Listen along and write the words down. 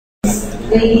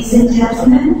Ladies and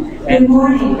gentlemen, good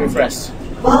morning. Refresh.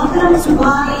 Welcome to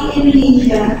Bali,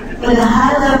 Indonesia for the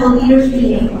high-level leaders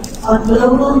meeting on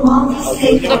global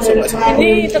multi-stakeholder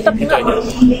collaboration for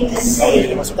achieving a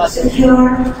safe,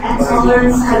 secure, and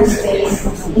tolerant cyberspace,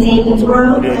 enabling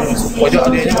growth and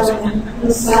sustainable development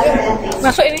through cyber ethics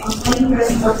on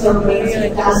 21st October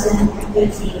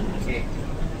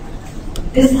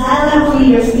 2015. This high-level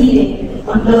leaders meeting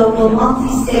on global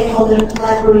multi-stakeholder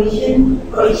collaboration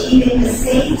for achieving a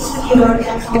safe, secure,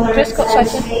 and tolerant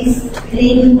cyberspace,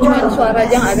 enabling growth and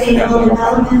sustainable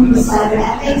development through cyber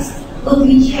ethics, will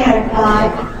be chaired by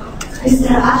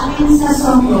Mr. Ashwin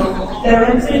Sasongko,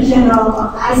 Director General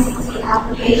of ICT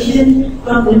Application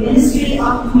from the Ministry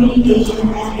of Communication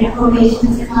and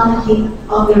Information Technology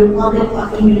of the Republic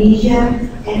of Indonesia,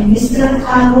 and Mr.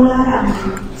 Khairullah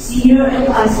Ramli, Senior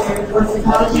Advisor for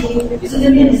Technology to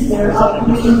the Minister of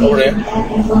Communication and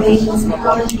Information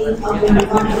Technology of the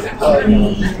Republic of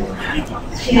Indonesia.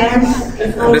 Chairs,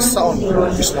 The sound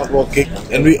is not working,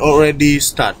 and we already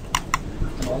start.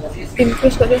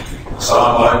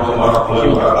 Assalamualaikum warahmatullahi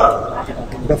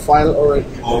wabarakatuh. The file already.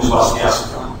 Om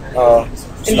Swastiastu.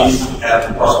 Peace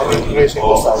and prosperity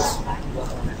for all.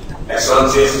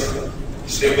 Excellencies,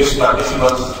 distinguished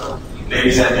participants,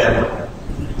 ladies and gentlemen.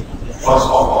 First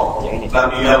of all, let me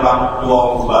welcome you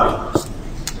all to Bali.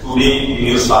 Today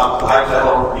we will start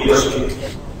high-level leaders meeting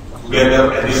together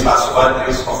and discuss a wide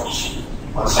range of issues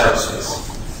on cyberspace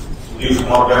to give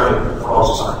more value for our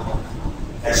society.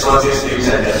 Excellencies, ladies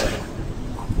and gentlemen.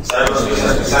 Cyberspace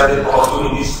has presented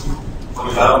opportunities for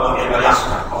development in every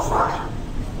aspect of life.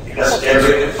 It has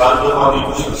generated valuable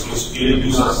contributions to skilled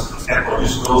users and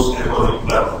produce growth and economic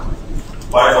development.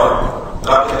 However,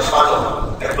 rapid expansion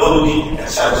of technology and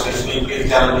cyberspace may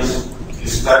create challenges in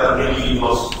threaten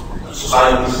individuals,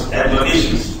 societies, and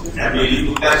nations, and may lead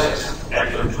to tensions and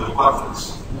eventual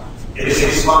conflicts. It is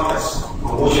in this context,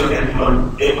 promotion and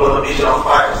implementation of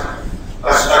privacy,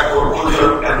 respect for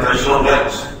cultural and traditional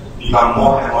values become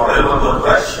more and more relevant to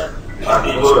address,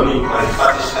 particularly when it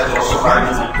touches natural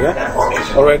sovereignty and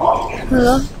protection of public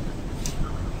interest.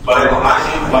 By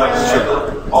recognizing the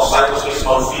sector of cyberspace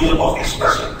on freedom of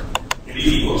expression,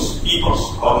 individuals,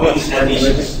 peoples, communities, and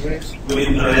nations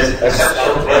within the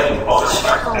exceptional value of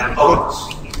respect and tolerance.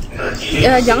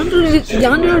 Ya, jangan dulu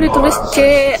ditulis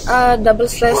C double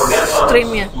slash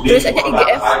streamnya, tulis aja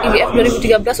IGF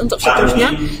 2013 untuk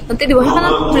seterusnya. Nanti di bawahnya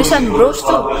kan tulisan browse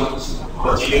tuh.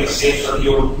 Achieving safe,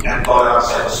 secure, and tolerant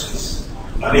cyberspace,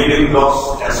 enabling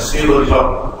growth and sustainable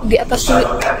development. Di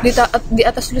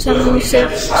atas tulisan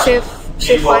save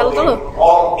file tuh loh.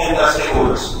 All industry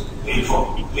stakeholders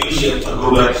initiate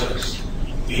global actions.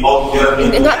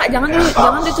 Jangan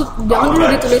dulu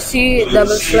ditulis si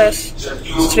double slash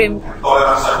stream.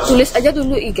 Tulis aja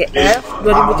dulu IGF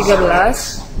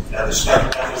 2013.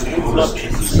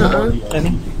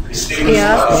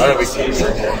 Iya.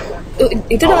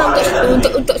 Itu dalam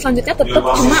untuk selanjutnya tetap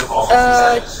cuma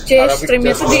C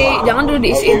streamnya tuh jangan dulu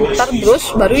diisiin, ntar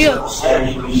terus baru ya.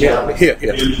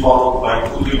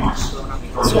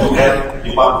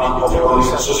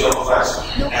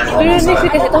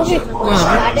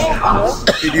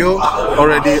 Video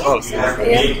already off.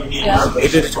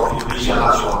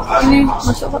 Ini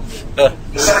masuk kok.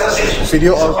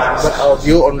 Video off, but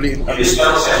audio only in.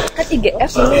 Kan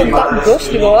IGF dulu, ntar terus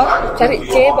di bawah cari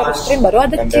C baru stream, baru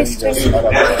ada C stream.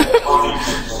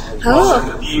 Halo.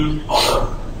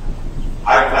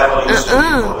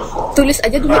 Tulis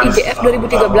aja dulu IGF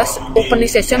 2013 open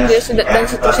session dan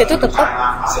seterusnya itu tetap.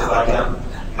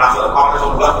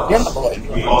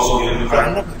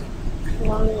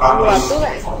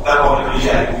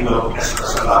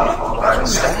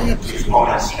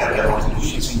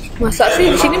 Masa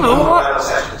sih di sini mau kok?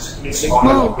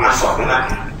 Mau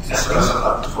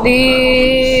di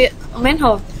main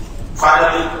hall.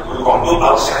 Finally, we will conclude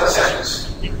our sector sessions.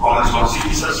 Comments on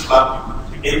citizens club,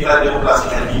 Demokrasi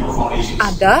and People Foundation.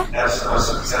 Ada.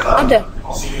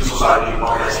 On civil society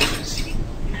organizations.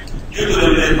 Due to the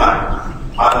limited time,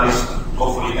 panelists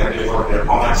hopefully can deliver their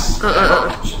comments and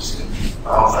contributions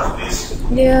around 5 days.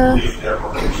 Yeah. With their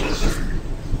contributions.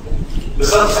 The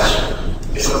third session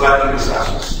is a plenary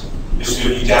discussions. This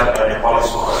will be chaired by the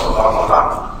Police Professor Dr.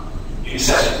 In this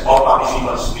session, all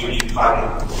participants will be invited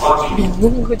to contribute.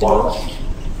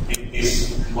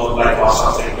 This would like to ask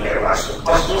something to ask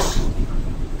questions.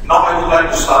 Now I would like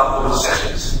to start with the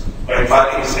sessions by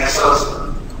inviting His Excellency,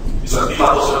 Mr. Bima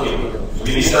Tosokin,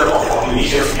 Minister of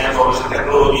Communication and Information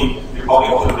Technology,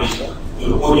 Republic of Indonesia, to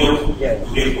the podium to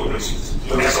give contributions.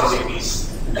 Your Excellency, please.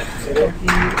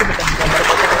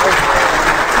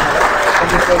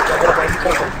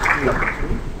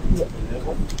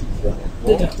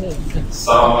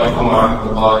 Assalamualaikum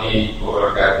warahmatullahi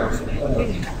wabarakatuh.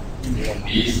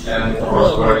 Peace and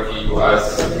prosperity to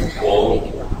us all.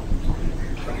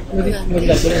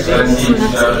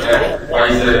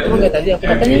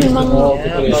 Katanya memang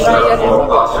trial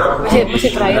masih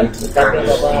trial.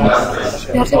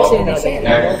 Harusnya bisa Indonesia.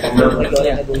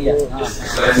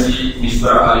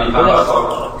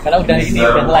 Karena udah ini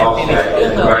udah live ini.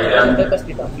 Kita pas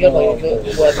dipanggil kalau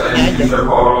buatnya aja.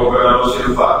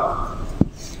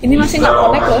 Ini masih nggak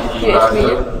connect loh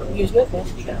USB-nya. USB apa?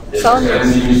 Soalnya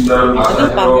Itu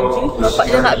panggung sih.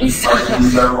 bapaknya nggak bisa.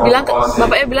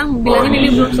 Bapaknya bilangin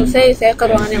ini belum selesai. Saya ke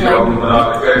ruangan yang lain.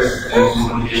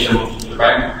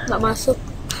 Nggak masuk.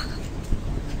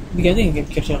 Diganti nggak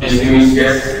capture? Distinguished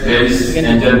guests, ladies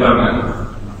and gentlemen,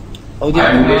 Oh dia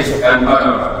I'm belum pleased masuk. and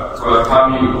honored to welcome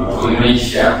you to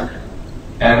Indonesia,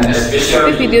 and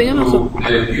especially Tapi videonya to masuk.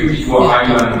 the beautiful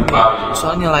island Bali.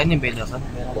 Soalnya lainnya beda kan.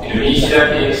 Indonesia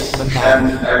is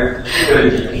an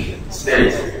archipelagic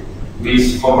state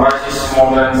which comprises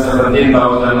more than 17,000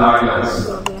 islands,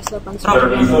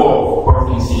 34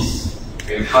 provinces,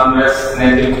 with hundreds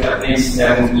native ethnics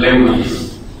and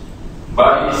languages.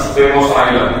 Bali is a famous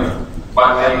island,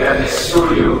 but I can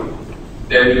assure you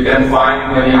that you can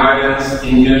find many islands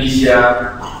in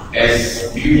Indonesia as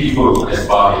beautiful as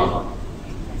Bali.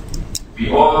 We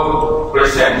all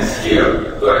present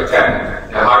here to attend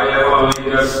the high-level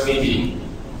leaders meeting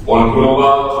on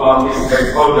global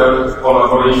multi-stakeholder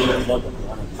collaboration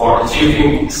for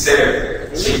achieving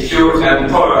safe, secure, and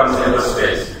tolerant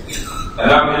cyberspace,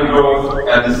 enabling growth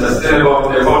and sustainable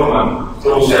development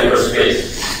through cyberspace.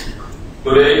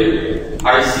 Today,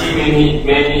 I see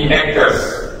many actors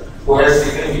who have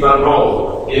significant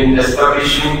role in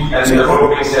establishing and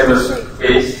developing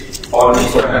cyberspace on the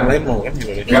internet.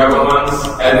 Governments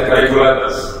and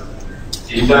regulators,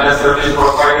 internet service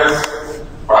providers,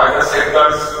 private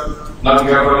sectors,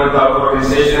 non-governmental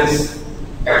organizations,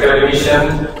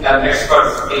 academicians, and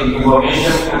experts in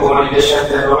information and communication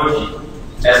technology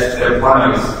as the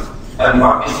panelists and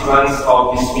participants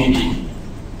of this meeting.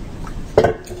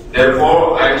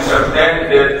 Therefore, I am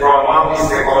certain that from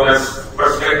multi-stakeholders'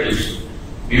 perspectives,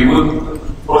 we would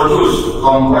produce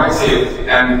comprehensive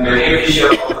and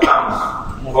beneficial outcomes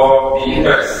for the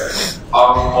interests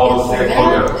of all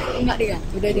stakeholders.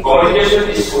 Communication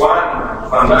is one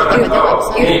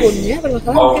fundamental need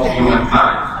of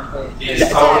humankind. It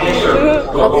is our nature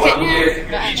to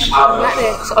communicate with each other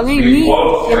with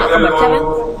all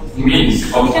available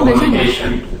means of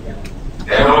communication.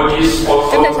 Technologies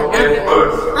also give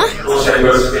birth to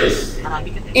cyberspace.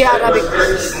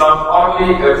 Cyberspace is not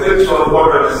only a virtual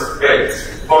borderless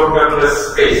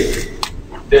space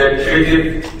that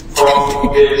created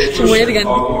from the fusion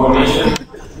of information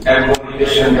and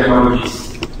communication technologies,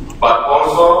 but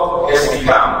also has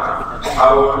become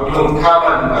our new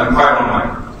common environment,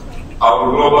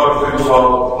 our global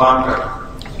virtual market,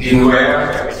 in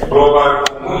where global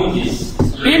communities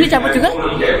live and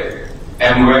communicate,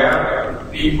 and where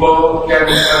people can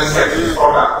transact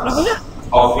products,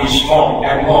 of which more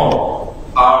and more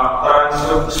are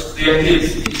translated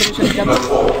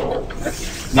before.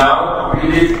 Now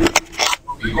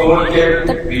we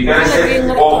communicate, we transact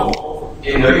both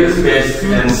in the real space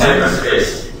and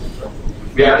cyberspace.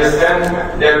 We understand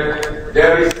that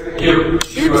there is a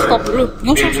huge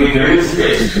difference between real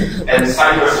space and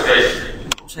cyberspace.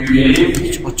 We believe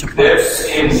that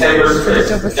in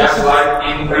cyberspace, just like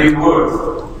in real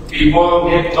world, people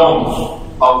need norms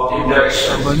of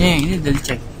interaction.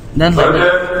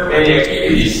 Further, many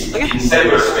activities in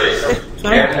cyberspace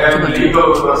can have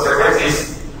legal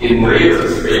consequences in real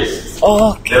space.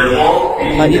 Therefore,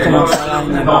 we need norms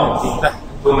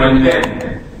to maintain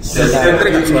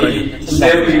sustainability,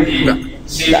 stability,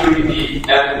 security,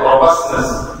 and robustness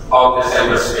of the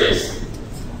cyberspace.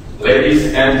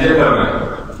 Ladies and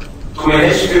gentlemen, to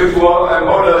manage virtual and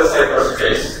borderless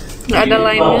cyberspace, Nggak ada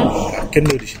lainnya.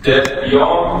 that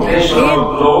beyond national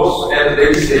laws and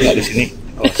legislation,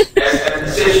 as an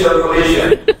essential condition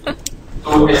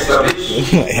to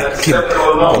establish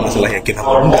acceptable norms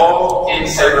for all in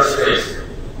cyberspace,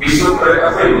 we should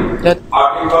reaffirm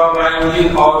Article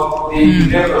 19 of the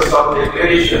Universal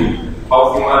Declaration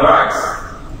of Human Rights,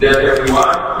 that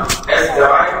everyone has the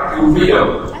right to freedom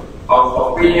of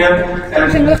opinion and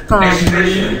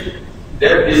expression.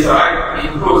 That this right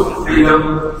includes freedom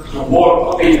to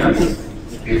hold opinions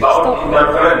without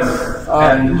interference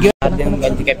and Ada yang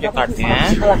ganti capture cardnya.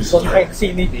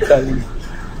 Konveksi ini di Bali.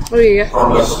 Oh iya,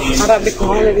 Arabik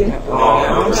malah ini.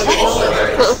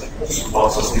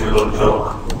 Also still don't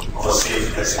know of a safe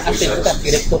Aktif execution. kan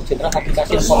Direktur Jenderal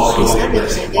Aplikasi It's also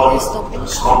Informasi. important,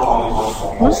 strong commitment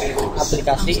from all stakeholders.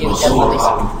 Aplikasi to also work informasi.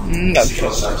 hard Nggak to bisa. secure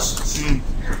services.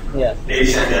 Ya.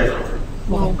 Ladies and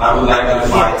gentlemen, I would like to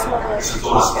invite Mr.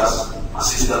 Thomas Gas,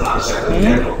 Assistant Undersecretary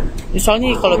General.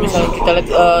 Misalnya kalau misalnya kita lihat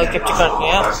capture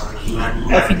card-nya,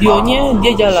 videonya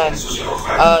dia jalan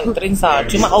terinstall,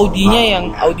 cuma audionya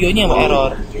yang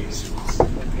error.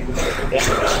 Ya.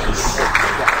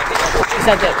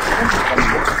 Bisa aja.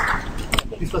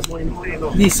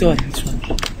 This one.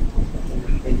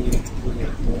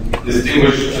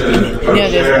 Distinguished Ini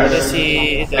ada si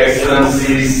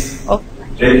Excellencies, Oh,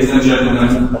 ladies and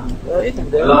gentlemen,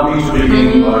 allow me to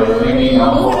begin by thanking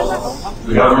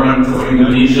the government of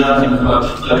Indonesia and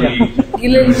particularly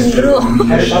Gila bro.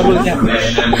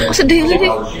 Sedih lagi.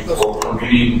 for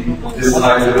convening this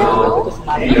high-level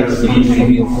leaders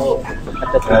meeting.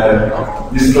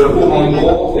 Mr.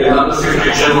 Umongko, the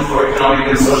Undersecretary General for Economic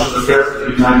and Social Affairs of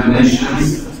the United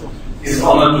Nations, is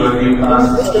honored to have been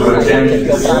asked to attend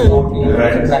this important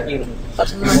event.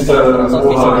 Mr.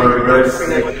 Umongko regrets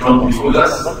that he cannot be with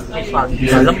us. He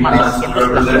has been asked to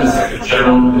represent the Secretary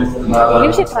General at another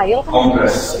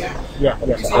Congress.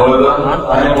 However,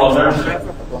 I am honored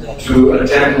to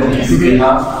attend on his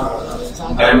behalf.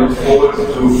 I look forward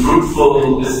to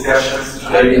fruitful discussions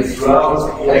today throughout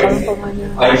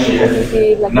IGF.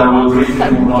 Now we'll brief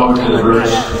him on our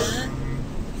deliberations.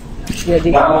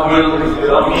 Now I will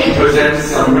allow me to present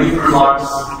some brief remarks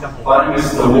by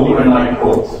Mr. Wu, and I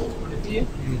quote.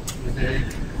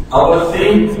 Our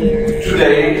theme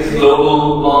today is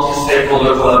global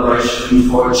multi-stakeholder collaboration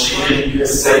for achieving a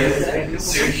safe,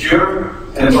 secure,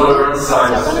 and tolerant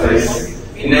cyberspace,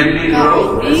 enabling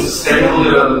growth and sustainable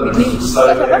development through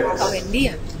cyber ethics.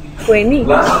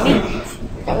 Last week,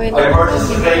 I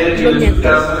participated in the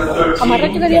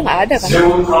 2013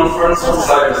 Seoul Conference on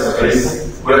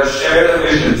Cyberspace, where I shared a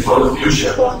vision for the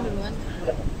future.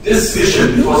 This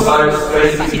vision for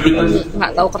cyberspace included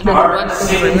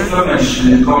harnessing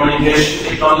information and communication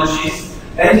technologies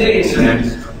and the Internet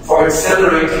for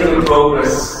accelerating the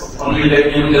progress on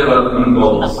Millennium Development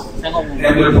Goals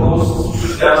and the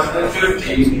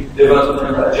post-2015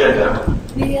 Development Agenda.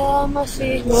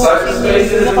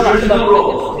 Cyberspace has a critical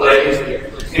role to play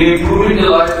in improving the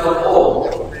lives of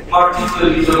all,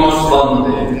 particularly the most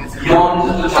vulnerable,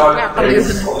 beyond the target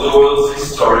dates of the world's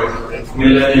historic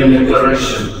Millennium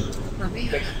Declaration.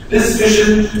 This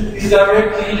vision is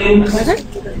directly linked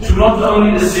to not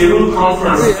only the Seoul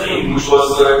Conference theme, which was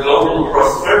global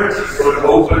prosperity for an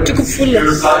open and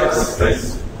secure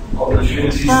cyberspace,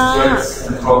 opportunities, threats,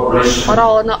 and cooperation.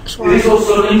 It is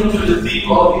also linked to the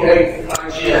theme of the 8th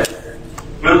IGF,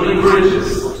 building bridges,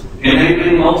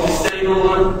 enabling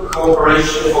multi-stakeholder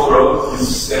cooperation for growth and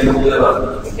sustainable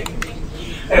development.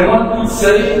 And one could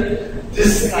say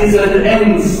this is an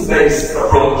ends-based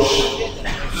approach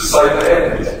to cyber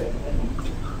ethics,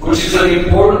 which is as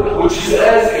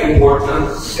important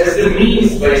as the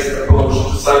means-based approach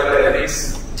to cyber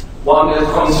ethics, one that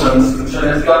concerns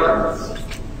internet governance.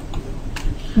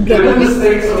 The member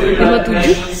states of the United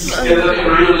Nations gathered in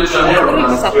Rio de Janeiro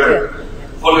last year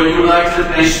for the United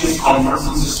Nations Conference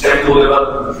on Sustainable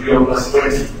Development,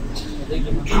 Rio+20.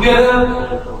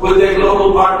 Together with their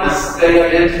global partners, they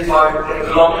identified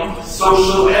economic,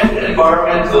 social, and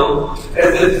environmental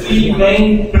as the three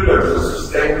main pillars of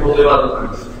sustainable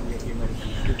development.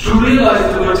 To realize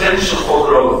the potential for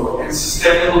growth and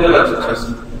sustainable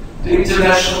development, the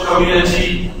international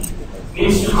community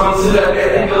needs to consider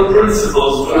ethical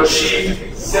principles to achieve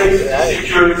safety,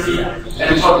 security,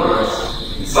 and tolerance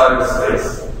in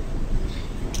cyberspace.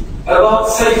 About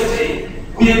safety,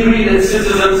 we agree that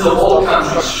citizens of all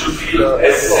countries should feel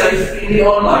as safe in the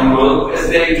online world as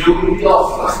they do in the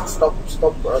offline.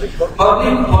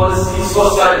 Public policies for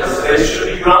cyberspace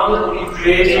should be grounded in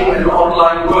creating an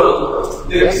online world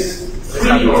that is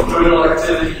free of criminal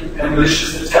activity and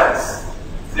malicious attacks.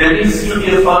 There needs to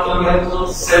be a fundamental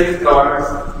safeguard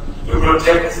to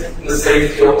protect the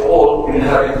safety of all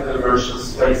inhabiting the virtual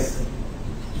space.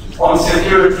 On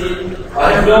security,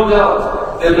 I have no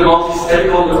doubt that the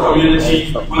multi-stakeholder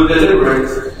community will deliberate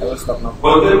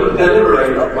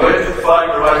where to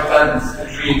find the right balance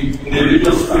between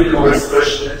individuals' freedom of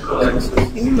expression and collective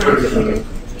security.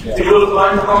 It will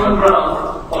find common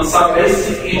ground on some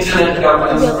basic internet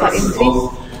governance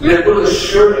principles that will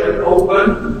assure an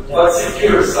open but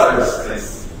secure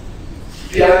cyberspace.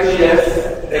 The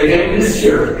IGF, again this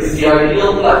year, is the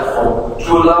ideal platform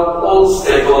to allow all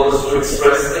stakeholders to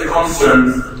express their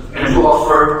concerns and to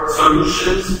offer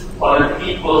solutions on an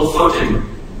equal footing.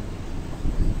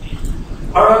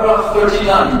 Paragraph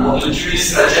 39 of the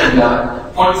treaty's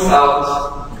agenda points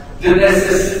out the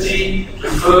necessity to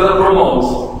further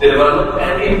promote, develop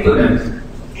and implement,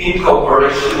 in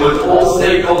cooperation with all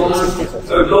stakeholders,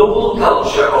 a global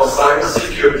culture of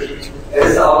cybersecurity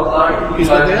as outlined in the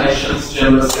United Nations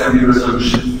General Assembly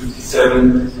Resolution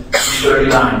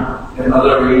 5739 and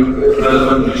other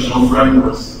relevant regional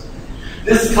frameworks.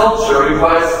 This culture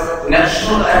requires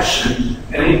national action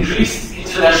and increased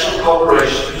international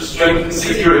cooperation to strengthen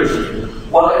security,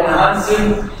 while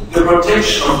enhancing the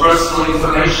protection of personal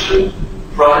information,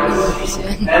 privacy,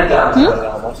 and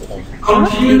data.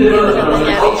 Continued development of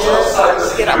the culture of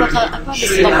cybersecurity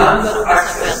should enhance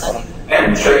access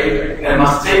and trade and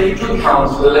must take into account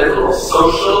the level of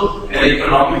social and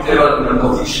economic development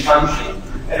of each country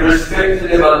and respect the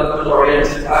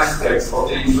development-oriented aspects of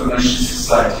the information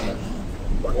society.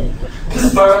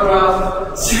 This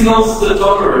paragraph signals the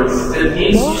tolerance that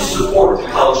needs to support the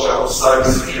culture of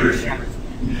cybersecurity.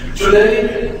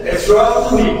 Today, and throughout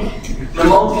the week, the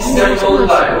multi-stakeholder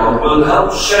dialogue will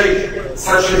help shape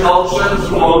such a culture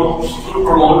through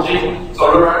promoting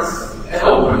tolerance and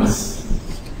openness.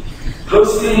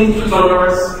 Closely linked to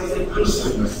tolerance is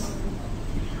inclusiveness.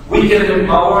 We can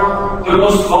empower the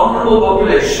most vulnerable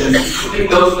populations, including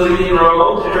those living in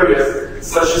remote areas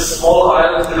such as small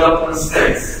island development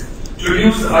states, to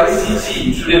use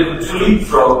ICT to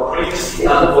leapfrog previously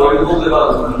unavoidable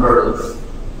development hurdles.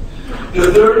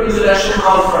 The third International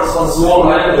Conference on Small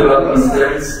Island Development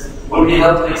States will be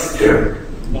held next year.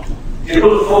 It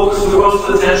will focus the most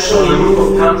attention on a group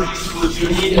of countries with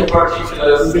unique and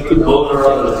particular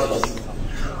vulnerabilities.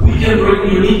 We can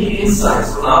bring unique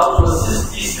insights on how to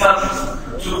assist these countries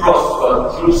to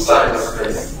prosper through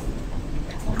cyberspace.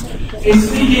 In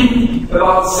speaking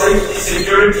about safety,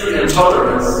 security, and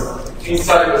tolerance in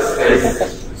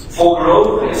cyberspace, for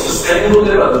growth and sustainable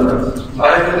development, I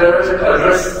have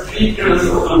addressed 3 pillars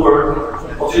of the work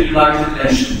of the United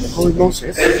Nations.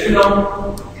 As you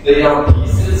know, they are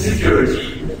peace and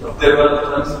security,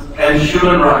 development, and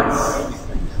human rights.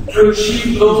 To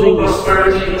achieve global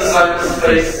prosperity in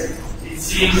cyberspace, it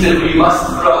seems that we must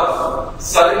craft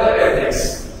cyber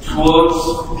ethics towards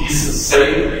these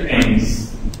same aims: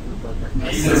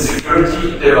 peace and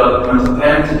security, development,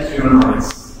 and human rights.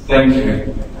 Thank you.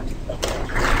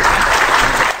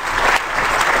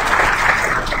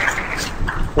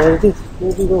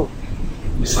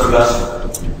 Mr. Gus,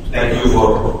 thank you for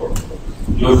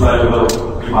your valuable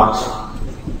remarks,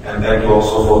 and thank you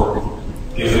also for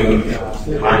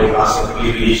reminding us of the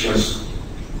relations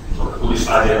to this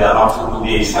agenda up to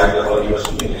today's high-level US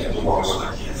meeting and tomorrow's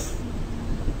IGF.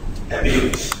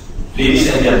 Ladies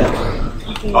and gentlemen,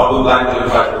 I would like to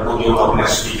invite the podium of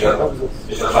next speaker,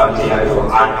 Mr. Fadi Tian from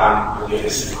ICANN, to give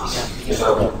his remarks. Mr.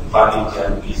 Fadi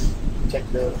Tian, please.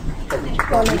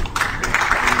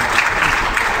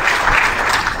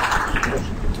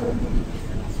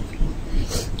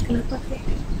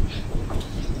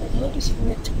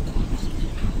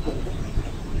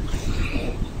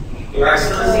 Your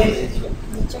Excellencies,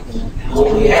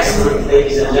 holy excellent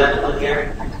ladies and gentlemen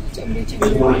here,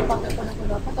 good morning.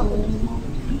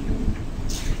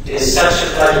 It is such a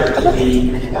pleasure to be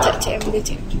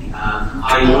I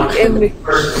want to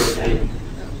personally thank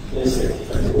Mr.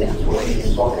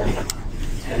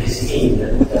 and his team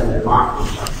that have done a remarkable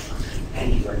job. Thank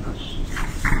you very much.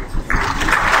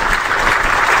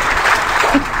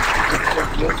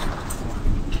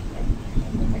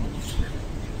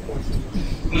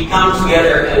 We come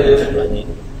together at a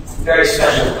very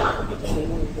special time.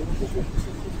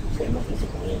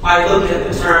 I look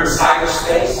at the term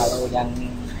cyberspace,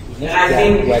 and I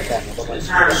think the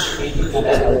term should be put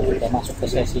together.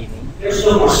 There's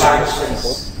no more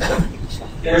cyberspace.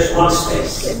 There's one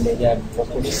space.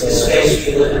 It's the space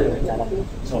we live in.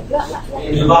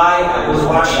 In Dubai, I was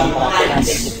watching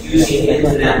planes using the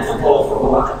internet to call for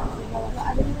water.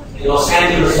 In Los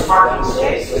Angeles, parking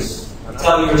spaces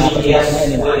tell your GPS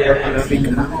where they're empty.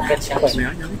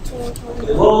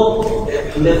 The world that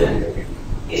we live in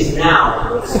is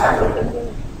now the cyber.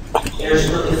 There's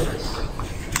no difference.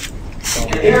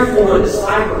 And therefore, the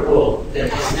cyber world that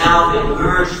has now been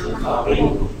merged with our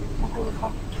being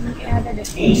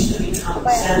needs to become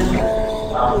central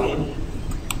to our being,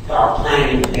 to our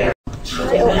planning together.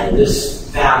 Tremendous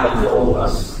value for all of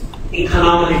us.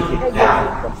 Economic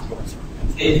value.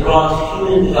 It brought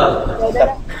human development.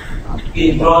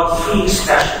 It brought free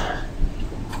expression.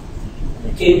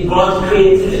 It brought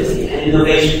creativity and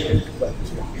innovation.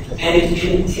 And it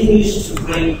continues to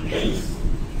bring peace.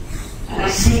 And I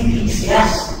say peace,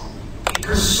 yes,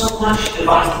 because so much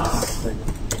divides us.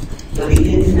 But the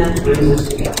internet brings us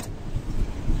together.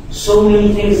 So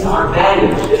many things are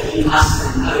barriers between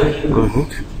us and other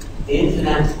humans. The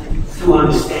internet, through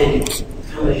understanding,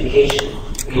 through to education,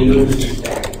 we need to do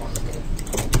that.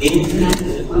 The internet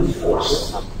is a good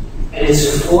force, and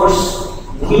it's a force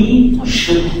we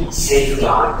should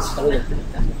safeguard.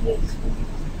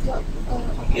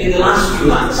 In the last few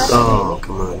months, Oh,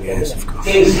 come on, yes, of course.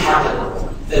 things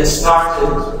happened that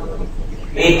started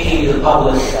making the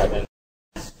public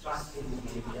trusting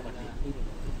the internet.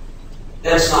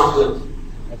 That's not good.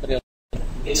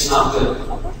 It's not good.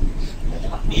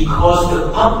 Because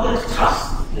the public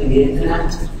trust in the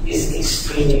internet is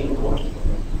extremely important.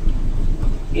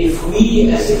 If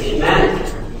we as a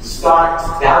humanity start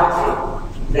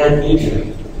doubting that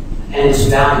medium and its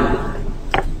value,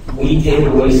 we take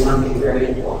away something very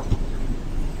important.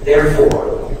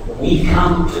 Therefore, we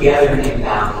come together in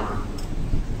value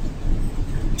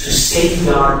to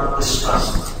safeguard this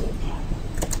trust.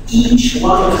 Each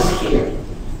one of us here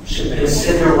should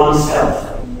consider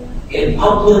oneself a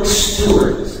public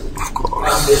steward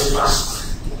of this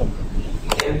trust.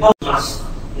 A public trust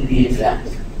in the internet.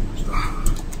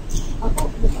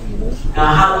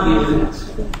 Now, how do we do that?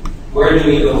 Where do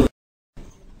we go?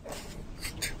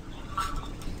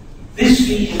 This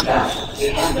week in fashion, we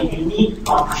have a unique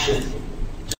opportunity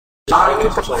to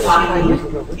find a new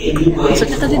way.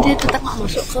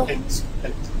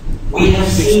 We have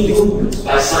seen movements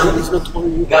by some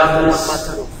governments,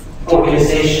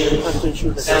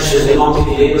 organizations, such as the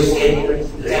Montevideo State,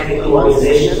 the technical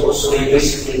organizations, also made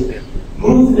recently,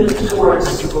 movement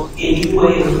towards a new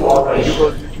way of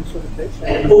cooperation.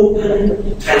 An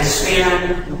open,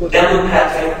 transparent,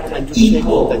 democratic, and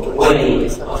equal way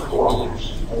of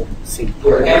cooperation,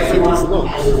 where everyone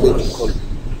has a voice,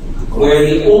 where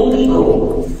the only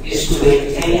goal is to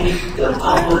maintain the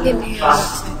public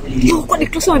trust in the Kok di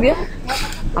close sama dia?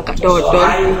 Agak dodol.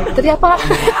 Tadi apa?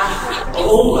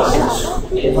 all of us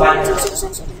invited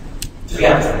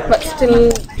together. But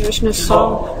still there's no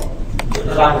song.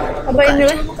 Apa ini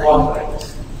lah?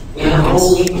 We have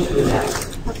only to do that.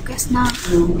 Podcast nah.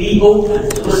 To be open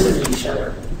to listen to each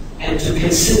other and to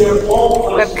consider all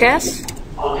Podcast.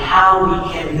 on how we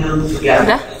can build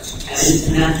together Udah? an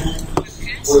internet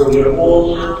where we're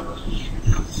all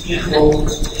equal in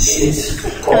its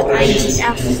cooperation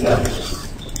and development.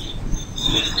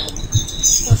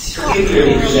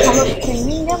 Particularly Kalau today,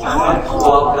 streaming dia I'd like to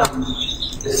welcome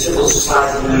the civil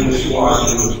society leaders who are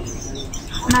here.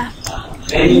 Nah,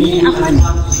 Many ini have apa been nih?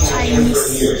 together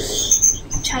for years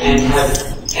and have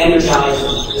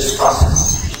energized this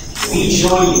process. We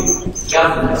join you,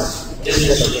 governments,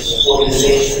 businesses,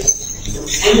 organizations, to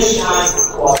energize the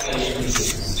cooperation.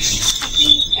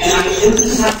 And I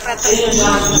emphasize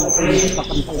energize the cooperation,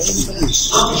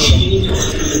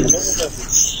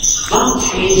 not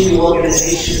change the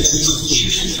organizations and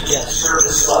institutions that serve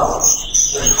us well,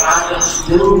 but rather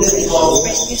build them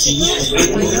involvement and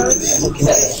bring them to a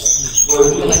place where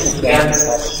we can together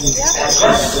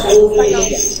address all the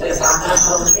issues that are not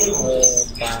on the table.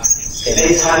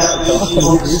 They have to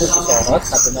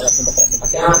satunya langsung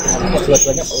berpresentasi,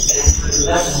 dua-duanya Pak Ustaz.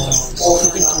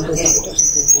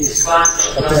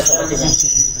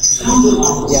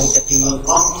 Yang jadi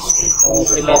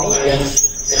primary yang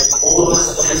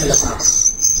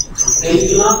they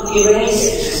do not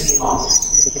erase existing models.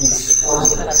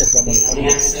 kita ada dua monitor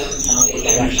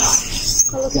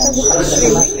Kalau kita buka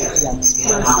streaming, tapi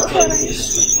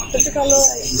kalau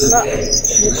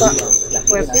nggak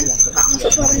buka webnya, nggak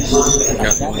masuk suaranya.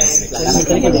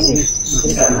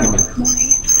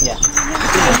 ya.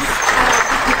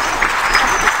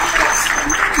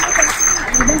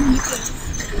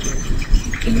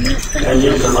 Ini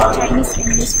kan Chinese,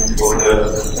 English,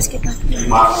 terus kita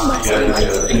bahasa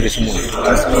Inggris semua.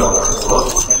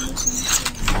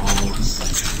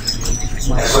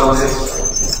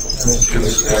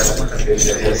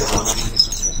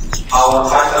 Our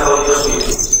title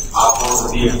is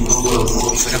for the global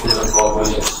multi-sectoral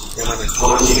cooperation,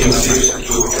 policy security and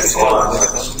all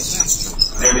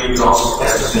naming laws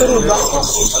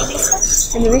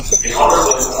Indonesia. in order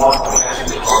to inform the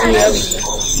cooperation.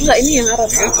 Enggak, ini yang Arab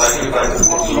ya. Kan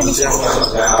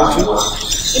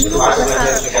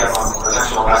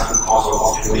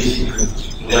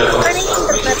ini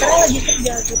interpreternya lagi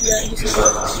kerja di situ.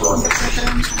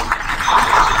 Interpreternya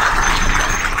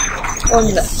oh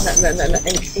enggak,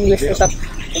 English tetap.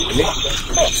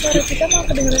 Kok suara kita mau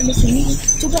kedengeran di sini?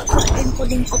 Coba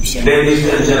encoding option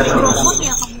mikrofon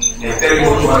ya kamu.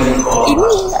 Ini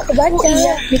nggak kebaca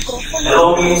ya mikrofon.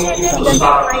 Misalnya ganti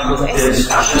lain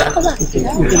USB nggak kebaca.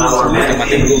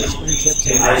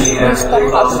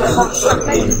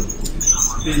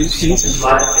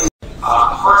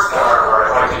 First, I'd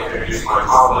like to introduce my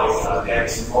colleague,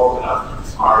 Day0.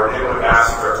 our new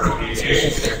ambassador for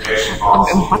communication information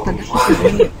policy.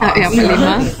 Yang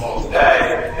kelima.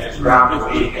 Today and throughout the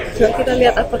week. Coba kita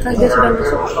lihat apakah dia sudah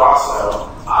masuk. Also,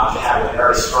 have a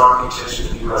very strong contingent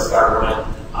of the U.S. government.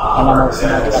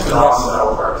 Representatives and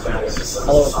also representatives of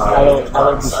civil society.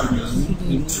 Kalau di sini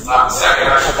ini Second,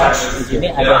 I should mention di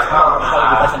sini ada kalau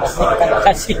kita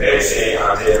kasih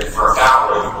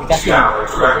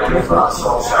directly from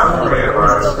Seoul, South Korea,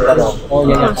 where oh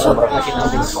ya masuk kasih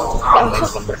nanti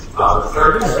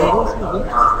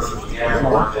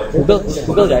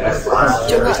Google gak ada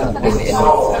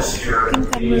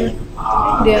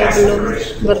dia belum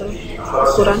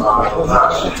berkurang.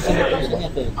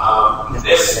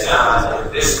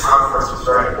 This conference was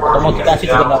very important.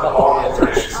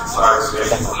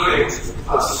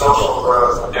 Social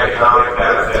growth, economic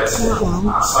benefits,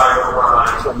 cyber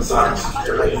crime,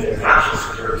 cybersecurity, and national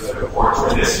security are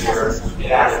important. This year,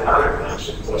 it added another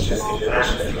dimension, which is the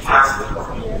dimension of capacity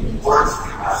building, the importance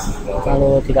of capacity building.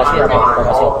 Kalau dikasih apa kita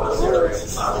kasih apa?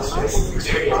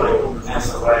 Particularly as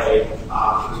a way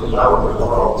to develop the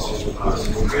world to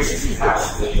increase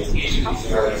capacity in each of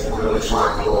these areas and really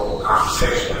join global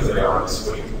conversation as they are this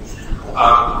week.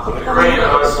 Korea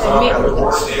hosts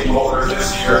more stakeholders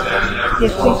this year than ever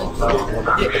before.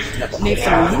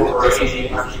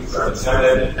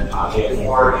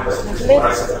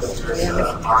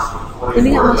 Ini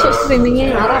nggak masuk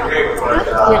streamingnya yang Arab.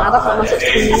 Yang Arab nggak masuk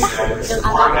streamingnya. Yang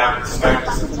Arab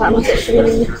nggak masuk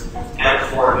streamingnya. And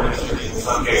foreign ministers, in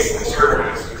some cases, interior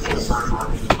ministers, the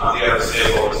other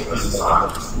stakeholders in the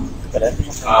society. Many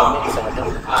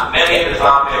of the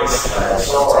topics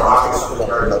so are obviously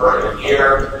very important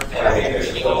here, and I think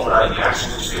there's a little connection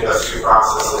between those two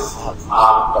processes.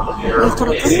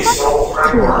 There is a sole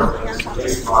framework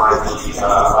released by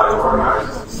the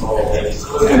organizers.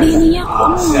 Jadi ininya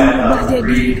berubah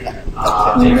jadi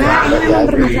enggak, ini memang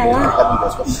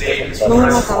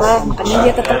bermasalah, makanya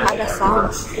dia tetap ada sound.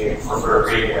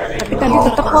 Tapi tadi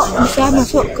tetap kok bisa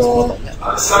masuk ke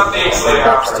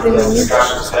web streamingnya.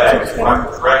 Sekarang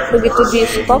begitu di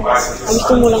stop, habis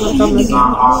itu ngulang rekam lagi.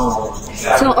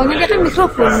 Soalnya dia kan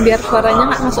mikrofon, biar suaranya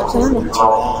nggak masuk sana.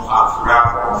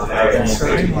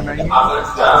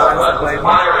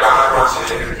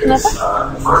 Kenapa?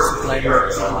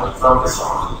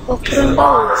 Oh, kurang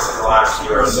tahu.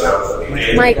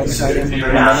 Mike.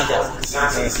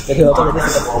 Jadi apa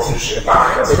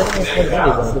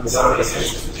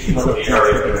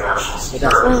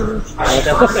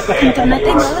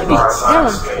Internetnya jalan.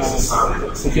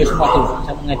 video semua tuh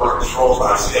sama ngedit.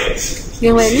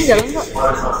 Yang lainnya jalan kok.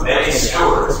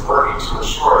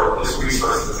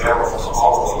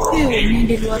 Ini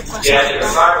di luar kuasa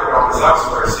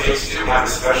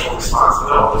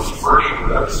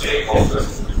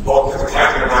both to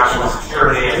protect their national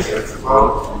security and to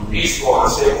promote peaceful and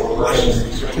stable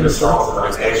relations between themselves and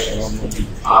organizations.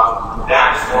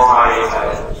 That's why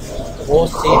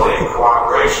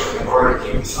cooperation in order to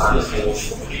keep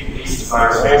peace in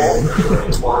cyberspace is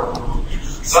really important.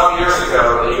 Some years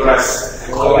ago, the U.S.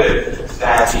 concluded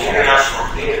that the international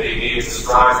community needs to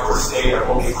strive for a state of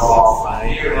what we call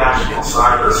international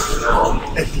cyber stability.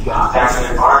 That's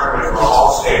an environment where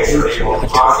all states are able to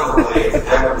positively and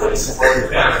independently support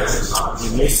the benefits of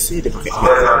cyberspace.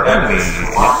 Where there are benefits to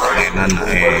cooperation and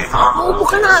oh,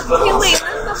 bukan aku yang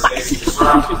mainan,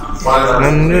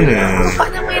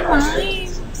 bapaknya main-main.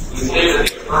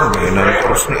 Mainan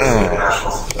terus mainan.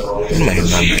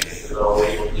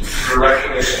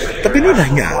 Tapi ini udah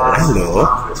nyala loh.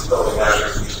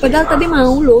 Padahal tadi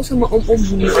mau loh sama om-om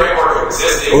bunyi.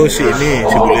 Oh si ini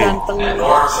si Budi. Ganteng.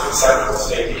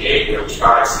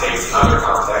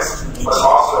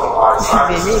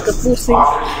 Ini ikut pusing.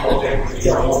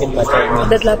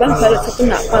 Ada 8 kali 1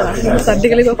 nggak apa lah. Tadi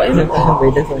kali bapaknya.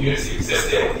 Beda soalnya.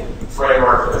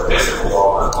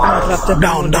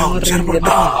 Down, server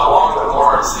down.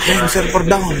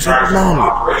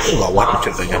 Gawat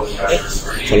ceritanya.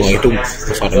 Kalau itu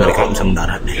pesawat Amerika bisa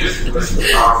mendarat.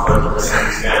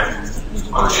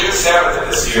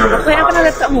 Kayaknya pernah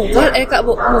lihat Kak Moga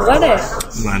deh.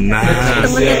 Mana?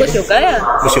 Temennya Gus Yoga ya?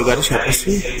 Gus Yoga itu siapa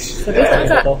sih?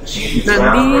 Serius Kak?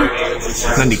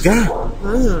 Nandika?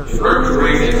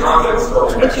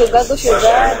 Gus Yoga,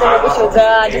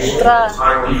 ada Putra.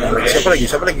 Siapa lagi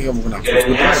kamu kenal?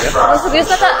 Oh, serius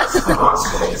Kak?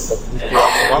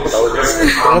 Aku tahu.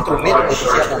 Kamu Truni itu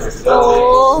siapa?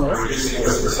 Oh.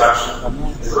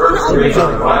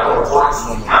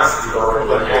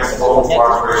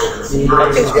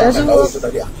 Langsung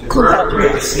kontak. Call me.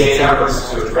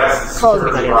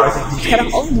 Sekarang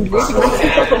om gue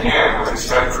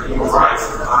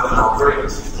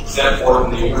set forth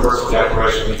in the Universal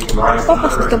Declaration of Human Rights and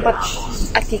other international.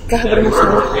 And it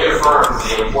further reaffirms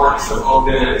the importance of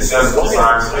open and accessible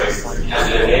cyberspace as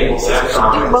it enables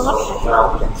economic and social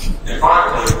development. And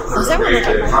finally, it further creates a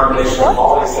combination of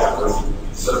all these efforts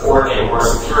support a more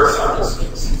secure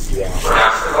cyberspace.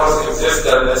 Perhaps the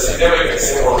most significant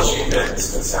single achievement in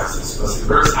this consensus was the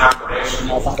group's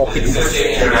affirmation of the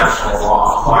existing international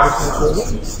law applies to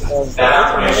cyberspace. That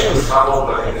affirmation was coupled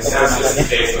with a consensus that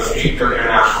states must meet their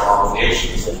international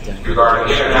obligations regarding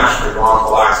internationally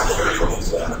wrongful acts attributable to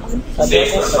them.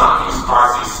 States must not use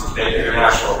proxies to commit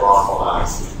international wrongful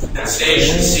acts, and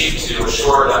states should seek to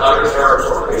ensure that other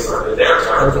territories or that their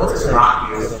territories are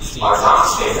not used by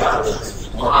non-state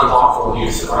actors or unlawful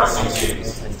use of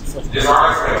ICTs. It is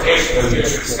our expectation that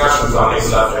future discussions on these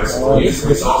subjects will use the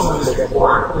results of this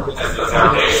report as the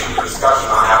foundation for discussion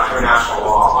on how international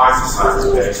law applies to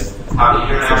cyberspace, how the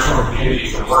international community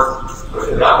can work with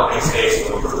developing states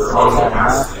to improve their own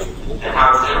capacity, and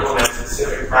how to implement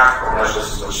specific practical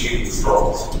measures to achieve these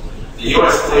goals. The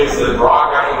U.S. believes that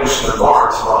broad recognition of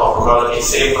norms will help promote a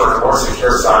safer and more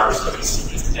secure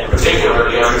cyberspace. In particular,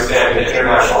 the understanding that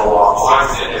international law applies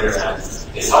to the Internet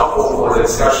is helpful for the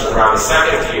discussion around the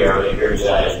second key area here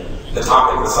today, the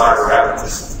topic of cyber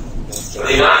ethics. In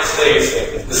the United States,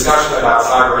 discussion about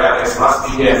cyber ethics must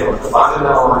begin with the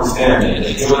fundamental understanding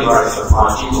that human rights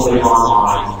apply equally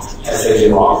online as they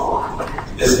do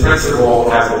offline. This principle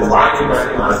has been widely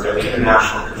recognized by the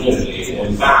international community, and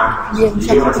in fact, the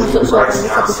Human Rights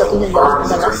Council affirmed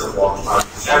this principle by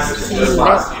consensus just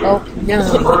last year.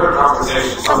 Further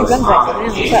conversations on this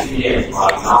topic need to begin by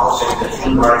acknowledging the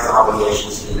human rights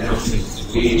obligations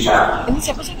we each have.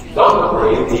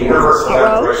 Notably, the Universal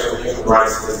Declaration of Human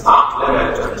Rights does not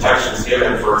limit the protections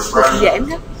given for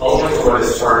expression only to what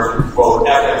is termed, quote,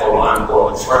 ethical,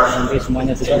 unquote, expression.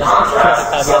 In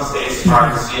contrast, some states try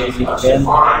to seek to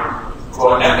define,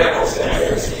 quote, ethical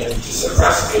standards to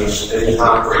suppress speech they do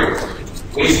not agree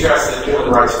with. We stress that human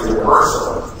rights are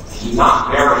universal, do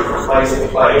not vary from place to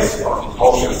place or from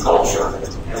culture to culture,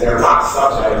 and they're not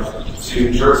subject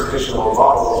to jurisdictional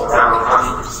bubbles around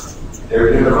countries.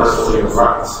 They're universal human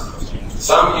rights.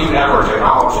 Some view network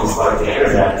technologies like the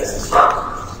Internet as disruptive.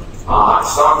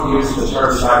 Some use the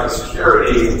term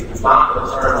cybersecurity, not the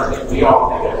term I think we all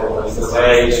think of it as the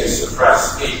way to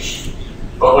suppress speech.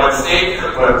 But when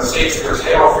states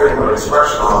curtail freedom of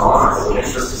expression online in the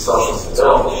interest of social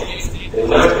stability, they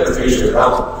limit their future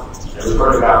development. And we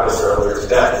heard about this earlier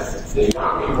today. The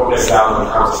young people miss out on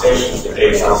the conversations,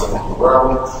 debates elsewhere in the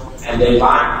world, and they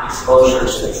lack exposure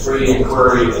to the free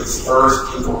inquiry that spurs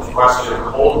people to question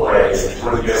old ways of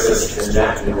doing business and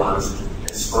invent new ones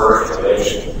and spur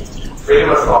innovation.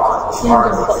 Freedom of thought is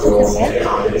part of the fuels of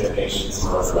economic innovation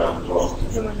around the world.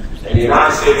 In the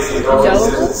United States, the ability of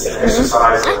citizens to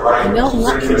exercise their right to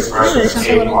freedom of expression is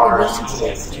gained large and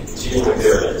continue to do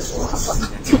it.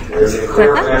 There is a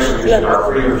clear connection between our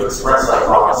freedom to express our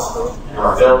thoughts and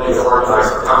our ability to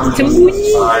organize our companies and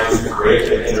societies in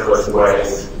creative and innovative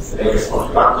ways to make us more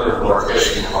productive, more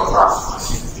efficient, and more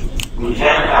prosperous. We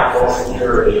can have both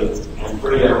security and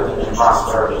freedom and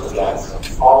prosperity together.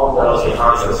 All of those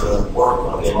concepts are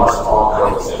important, but they must all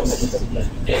coexist.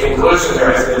 In conclusion,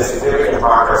 there has been significant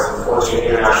progress in forging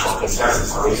international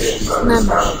consensus on these issues under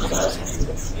discussion today.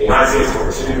 The United States will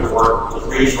continue to work with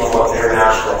regional and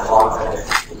international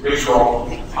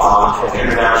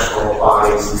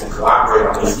bodies and collaborate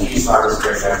on these key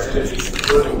cyberspace activities,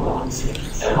 including ones,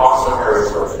 and also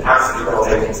areas where capacity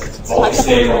building,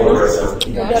 multi-stakeholderism,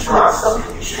 and trust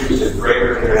contribute to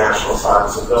greater international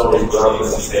cybersecurity, growth, and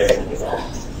sustainable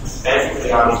development. Thank you for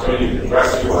the opportunity to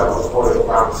address you. I look forward to the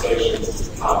conversation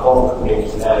both with me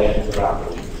today and throughout the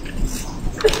week.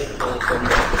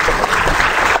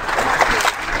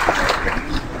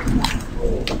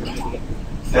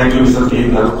 Thank you, Mr.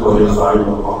 Keeler, for your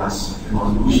valuable comments and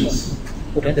contributions.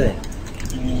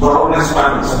 For our next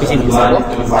panel, I would like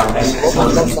to invite Mr.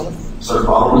 Sir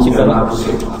Paulo and the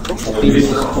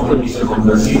business of Mr.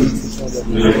 Conversi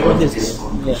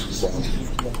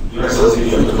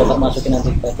Dapat masukin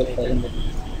nanti file-file.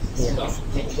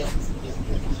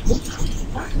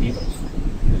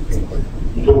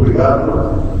 Muito obrigado.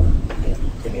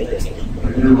 Em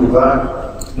primeiro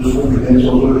lugar, nos cumprimentos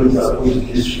aos organizadores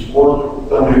deste encontro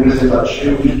tão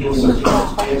representativo de todos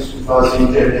aqueles que fazem a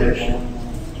internet.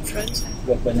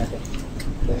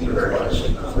 Thank you very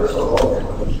much. First of all,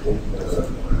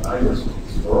 I was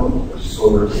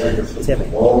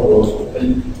all those who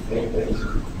think things.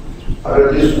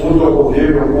 Agradeço muito ao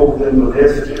governo e ao povo da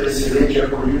Indonésia pela excelente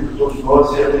acolhida de todos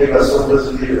nós e à delegação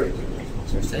brasileira.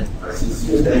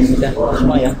 Sudah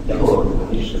semua ya.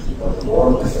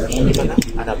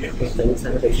 Ada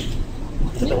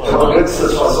É uma grande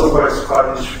satisfação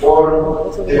participar deste fórum,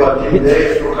 debater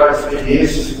ideias, trocar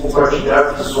experiências e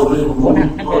compartilhar visões do mundo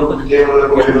em torno do tema da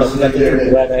governança da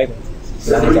internet.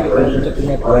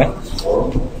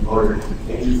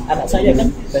 Anak saya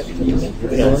kan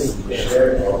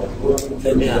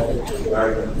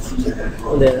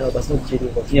udah pas uji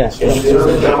ya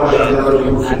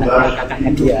anak kakaknya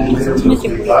dia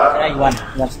saya Iwan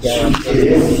yang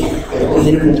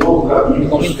sejauh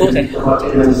kominfo saya foto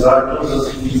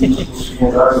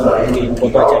aja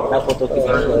kita foto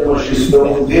kita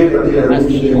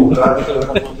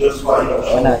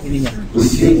mana ininya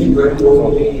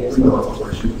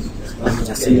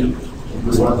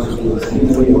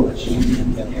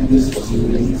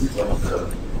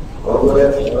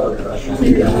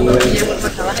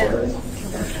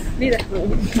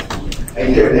A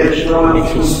internet não é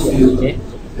impossível.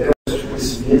 É o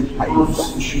conhecimento em todos os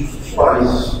sentidos dos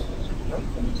países.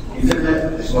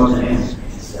 Internet is not an easy.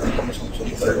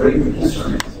 It's a great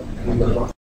instrument.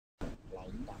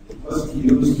 It must be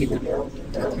used for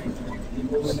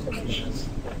people's applications.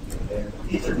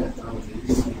 Internet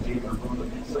nowadays became a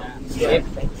fundamental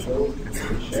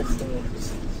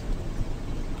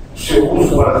seu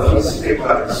uso para fins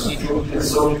legais, de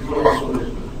obtenção de informações,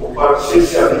 ou para o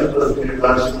cerceamento das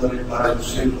liberdades fundamentais do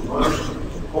ser humano,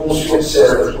 como se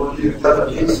observa, porque cada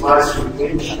vez mais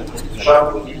frequente, já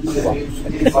produz efeitos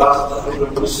nefastos sobre a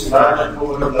velocidade e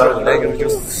comunidade.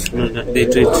 They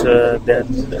treat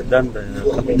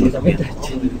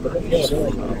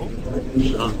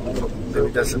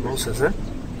das moças, né?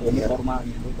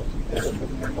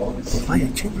 Why I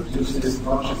change it?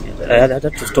 I had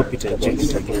to stop it and change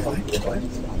it again.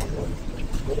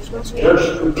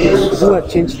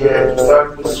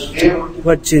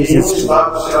 Who changed this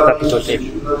capital F?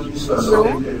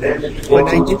 When I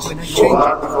changed it, you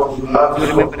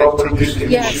remember I changed it?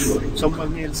 Yes.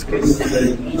 Someone else came.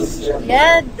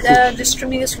 Yeah, the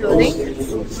streaming is loading,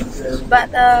 but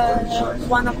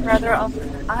one of brother of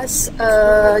us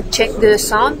checked the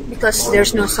sound because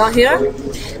there's no sound here.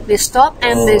 They stop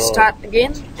and they start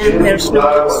again, and there's no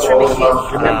streaming here.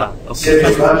 Remember,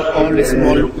 all the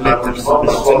small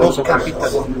letters, no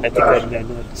capital. I think I know.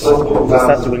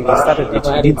 When they started it,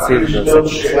 it did say the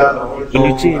when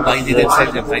you change, I didn't say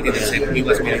them. I didn't say them. He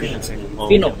was me. I didn't say them.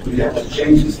 Pino.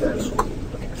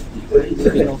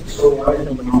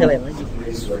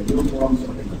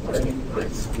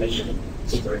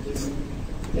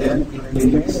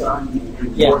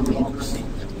 Ya.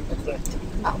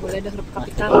 Boleh ada huruf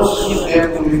kapital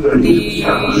di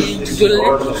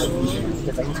judulnya.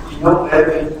 Não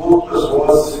levem outras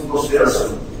vozes em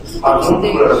consideração. A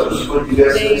cultura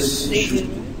diversas.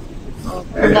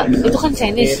 Enggak, itu kan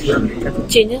Chinese.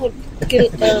 C-nya kecil,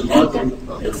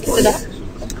 sudah.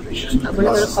 Nggak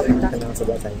boleh huruf kapital.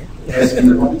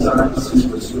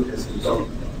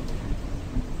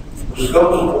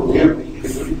 Buscamos um modelo que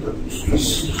reflita os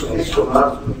princípios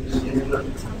mencionados pelo presidente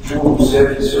de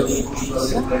observe em seu discurso na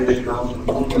Assembleia Geral do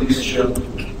mundo deste ano.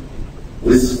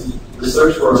 We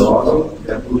search for a model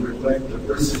that would reflect the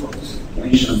principles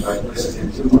mentioned by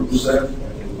President Dilma Rousseff in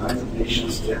the United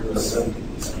Nations General Assembly.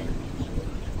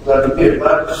 Da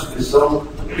liberdade de expressão,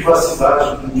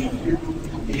 privacidade do indivíduo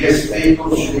e respeito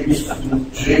aos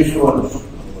direitos humanos.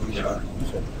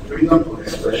 Freedom of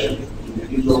expression,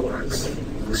 individual rights, and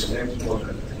respect for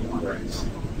human rights.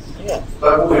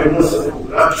 Da governança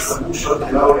democrática,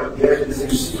 multilateral e aberta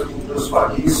exercida com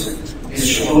transparência,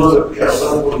 estimulando a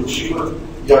criação coletiva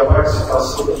e a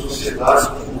participação da sociedade,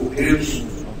 dos governos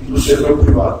e do setor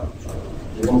privado.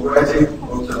 Democratic,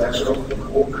 multilateral, and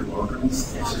open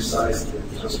governance exercised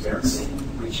with transparency,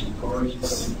 which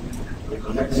encourages the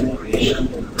collective creation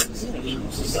and representation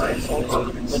of society and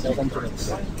governments and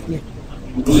parties.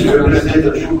 Inclusive, a presidenta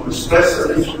Dilma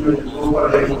expressamente orientou para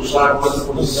reforçar a nossa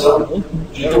posição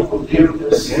de que o modelo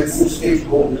deve ser um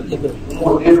stakeholder, um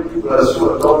modelo que o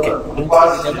Brasil adota há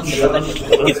quase 20 anos.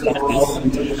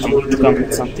 I'm going to come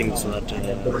with something so that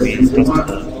we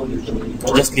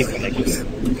don't just leave it like this.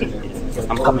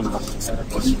 I'm coming back.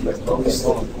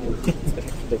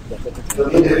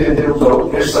 Também defendemos a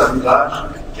universalidade,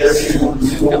 que assegura o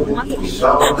desenvolvimento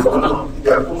social, econômico e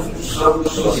a construção de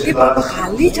sociedades.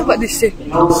 Kali coba di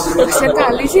sini. Bisa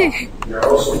kali sih.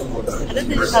 Ada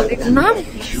 7 kali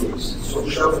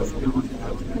 6.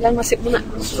 Bilang masih punya.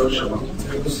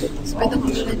 Sepeda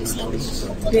motornya di sini.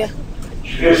 Iya.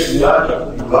 Diversidade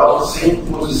cultural sem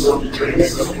imposição de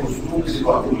crenças, costumes e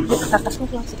valores. Atasmu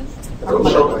pulang sih.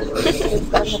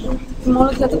 Mau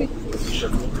lihat tapi.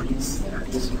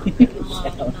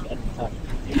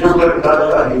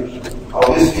 regularidade da rede,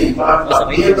 ao respeitar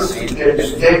apenas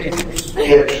critérios técnicos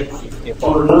e éticos,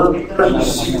 tornando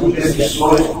inadmissível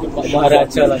restrições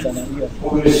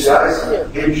comerciais,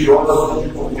 religiosas ou de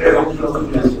qualquer outra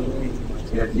natureza.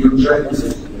 And you try to say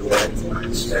that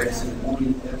respects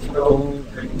only ethical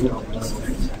and moral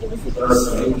aspects,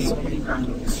 thus making any kind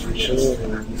of restrictions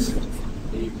and abuse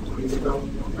a political,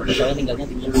 commercial,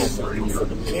 religious, or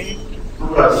ideological. No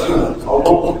Brasil, ao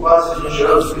longo de quase 20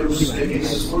 anos, temos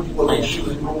experiências muito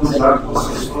positivas de como lidar com as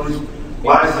questões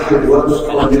mais relevantes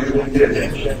do manejo da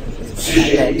internet. O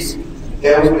CGI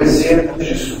é um exemplo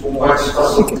disso, com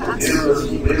participação portuguesa das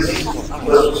empresas e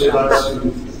da sociedade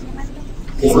civil.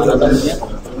 Uma das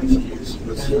políticas do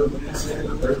Brasil é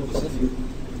a very positive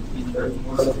feedback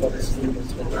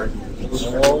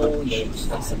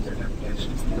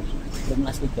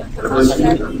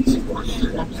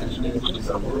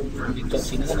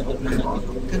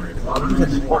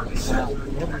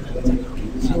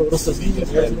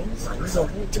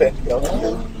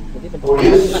Por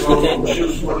isso, os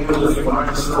motivos podemos afirmar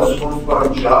que estamos prontos para o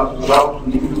diálogo de alto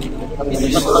nível, com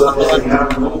vistas a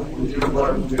desenhar um novo modelo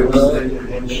para o governo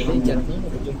da internet.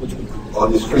 all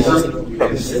these reasons, we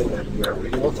can say that we are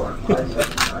waiting for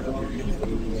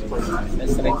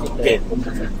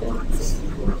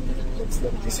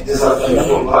Esse desafio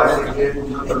globais requer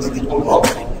um tratamento global.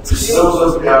 Precisamos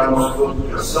ampliar nossa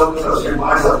comunicação e trazer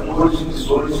mais atores e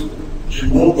visões de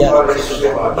mundo para esse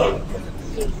debate.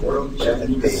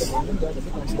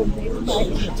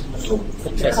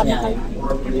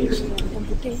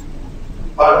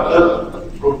 Para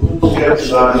tanto, propomos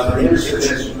realizar as primeiras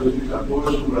semestres de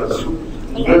 2014 no Brasil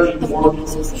um grande encontro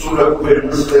sobre a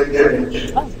governança da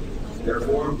internet.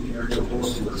 Therefore, we are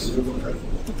supposed to assume that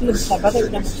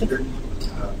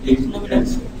implement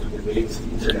and debate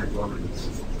internet governance.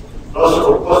 Nossa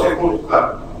proposta é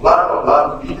colocar lado a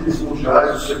lado líderes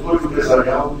mundiais do setor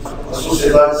empresarial, a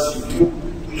sociedade civil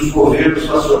e os governos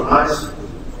nacionais,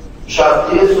 já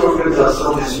desde a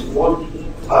organização desse encontro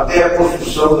até a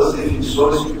construção das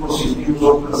definições que conseguimos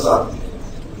alcançar.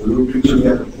 We will bring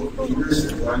together both leaders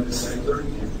and private sector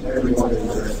and everyone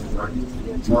interested party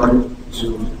in order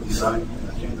to design an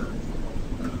agenda,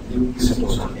 new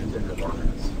principles on internet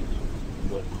governance.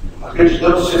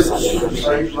 Acreditamos ser possível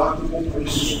sair de lá com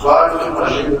compromissos claros e uma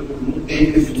agenda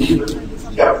bem definida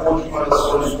que aponte para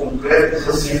ações concretas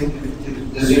a serem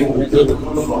desenvolvidas por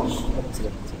todos nós.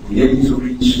 We aim to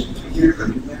reach clear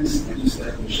commitments and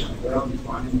establish a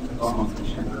well-defined common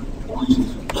agenda pointing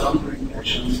to concrete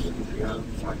actions to be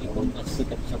developed by all.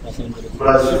 O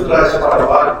Brasil traz para o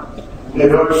Vale o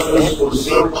melhor de sua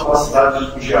disposição e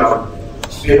capacidade de diálogo.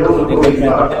 Esperamos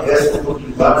aproveitar esta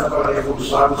oportunidade para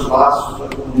reforçar os laços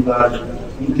da comunidade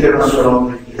internacional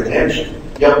da internet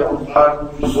e apontar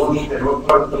um horizonte melhor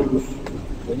para todos.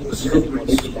 Brazil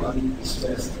brings to body its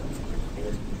best.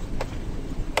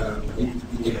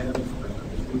 We have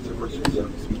a good opportunity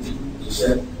of this meeting to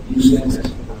set new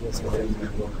standards for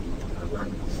internet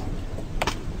governance.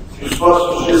 Que os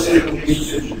próximos dias sejam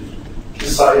bem-sucedidos, que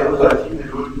saímos daqui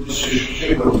melhor do que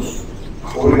chegamos.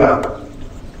 Obrigado.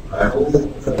 I hope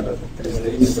these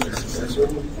days are successful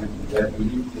and that we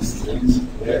leave these things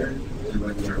better than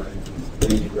when we arrived.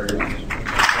 Thank you very much.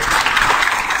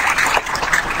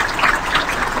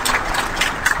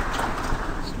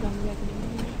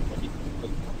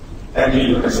 Thank you,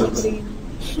 Your Excellency.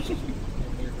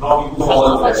 Now we move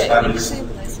forward to establish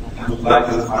and would like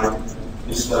to invite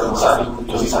Mr. Musadi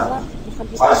Yosisaki,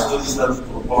 Vice Minister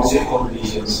for Policy and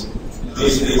Communications,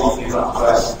 Ministry of Foreign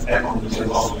Affairs and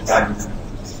Communications of the Cabinet,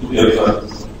 to deliver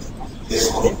his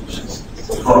contributions.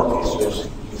 The floor is yours,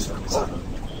 Mr. Musadi.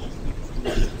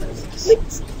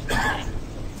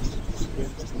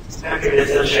 Thank you,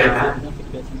 Mr. Chairman.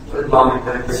 Good morning,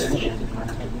 ladies and gentlemen,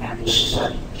 and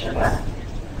Mr. Chairman.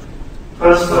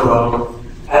 First of all,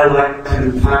 I would like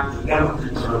to thank the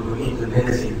government of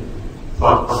Indonesia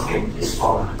for hosting this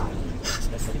forum.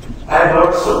 I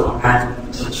also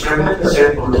commend the tremendous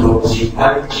effort of the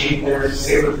IGF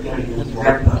Secretary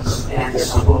members and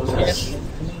supporters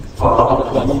for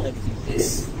holding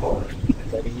this forum.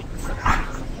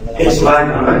 It's my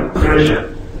great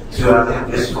pleasure to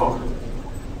attend this forum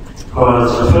for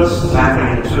the first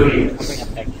time in 2 years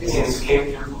since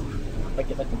came to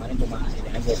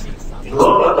the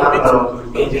global number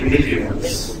of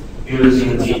individuals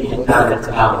using the internet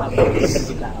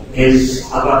nowadays is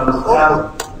about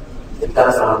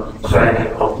 12,000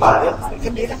 training of pilots.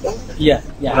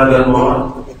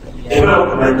 Furthermore,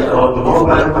 development of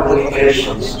mobile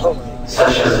communications,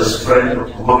 such as the spread of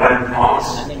mobile phones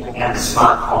and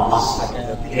smartphones,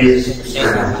 is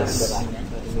tremendous.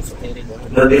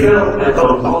 The development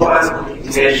of mobile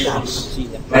implications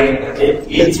make it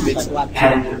easy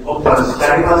and opens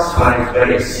diversified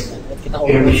ways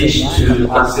in which to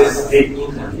access the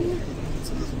internet.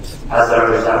 As a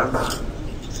result,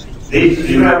 this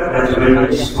development will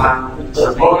expand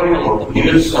the volume of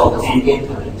use of the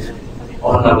internet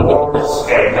on a world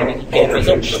scale in the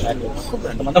future.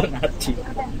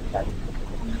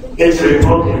 It's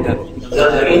reported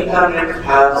that the internet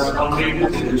has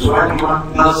contributed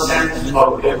 21%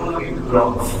 of economic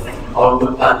growth of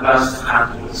advanced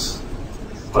countries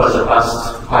for the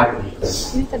past 5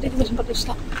 years.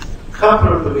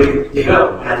 Coupled with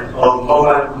development of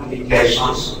mobile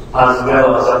communications as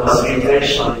well as the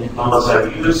facilitation of the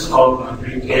use of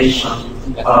application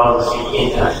of the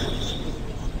internet,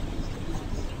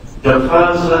 the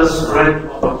further spread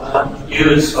of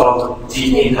use of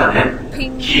the internet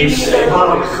keeps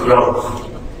economic growth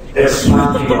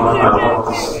expanding on a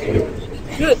global scale.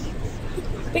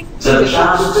 The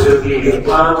chance to be a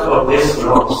part of this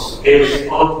growth is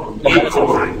open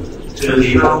equally to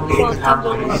developing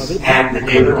countries and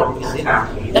developing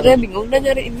countries.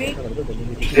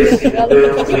 This will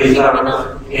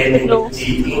result in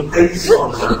the increase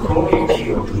of the quality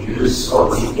of use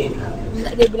of the internet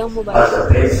as a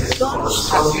basis for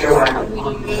social and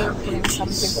economic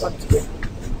activities.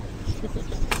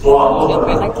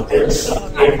 Moreover, it's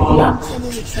important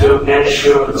to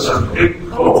ensure the free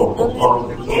flow of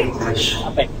information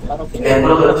in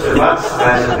order to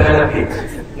maximize the benefit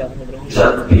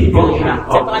that people can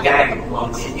obtain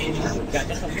on the internet.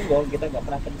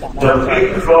 The free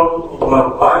flow of a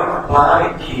wide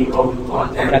variety of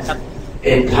content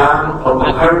in terms of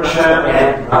culture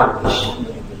and language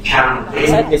can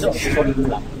lead to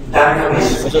dynamic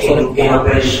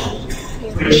innovation,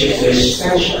 which is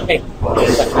essential for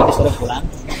this growth.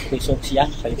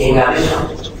 In addition,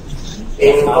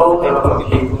 in order for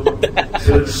people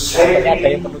to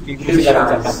safely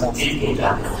utilize the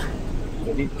internet,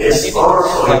 it's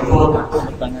also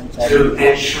important to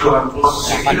ensure both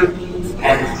security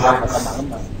and privacy.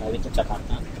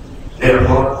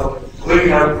 Therefore, we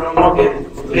have promoted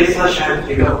research and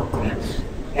development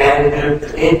and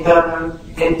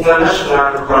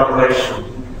international collaboration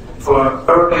for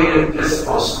early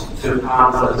response to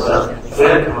counter the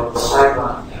threat of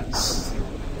cyber attacks.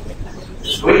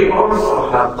 We also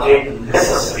have taken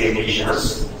necessary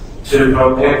measures to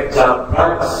protect the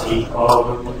privacy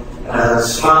of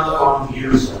smartphone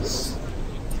users.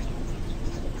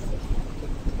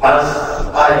 As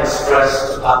I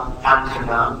expressed until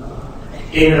now,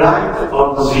 in light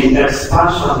of the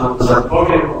expansion of the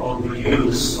volume of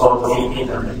use of the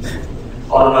internet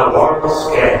on a world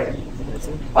scale,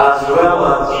 as well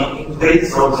as the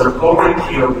increase of the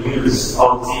quality of use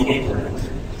of the internet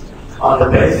on the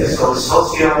basis of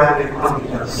social and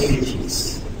economic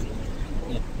activities,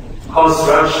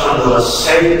 construction of a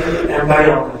safe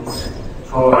environment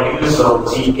for use of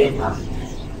the internet,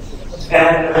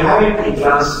 and highly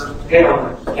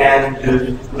transparent and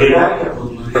reliable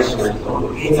management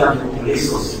of internet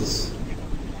resources,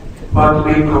 what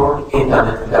we call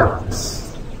internet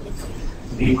governance,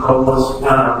 because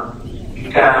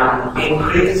become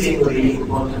increasingly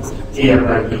important year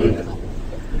by year.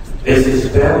 This is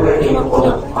very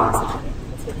important part.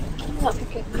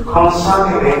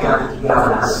 Concerning internet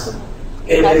governance,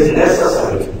 it is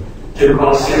necessary to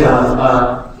consider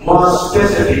a more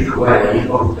specific way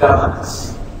of governance.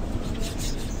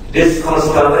 This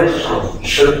consideration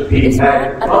should be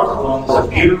made not from the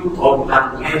view of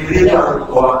an individual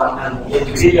or an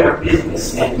individual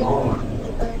business anymore,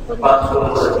 but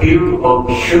from the view of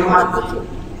humanity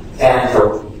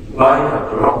and wider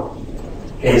growth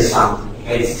in some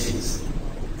cases.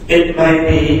 It may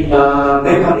be a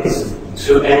mechanism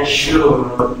to ensure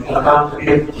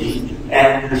accountability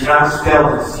and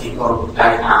transparency of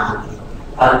data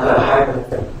at a high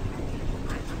level.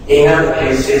 In other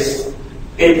cases,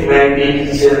 it may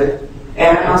be the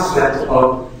enhancement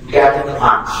of gathering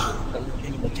function.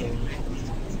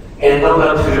 In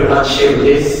order to achieve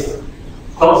this,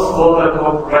 cross-border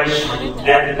cooperation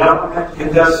and government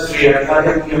industry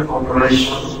academic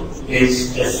cooperation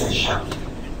is essential.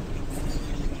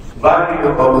 Value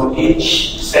of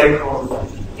each stakeholder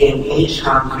in each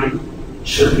country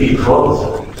should be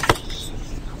furthered.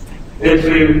 It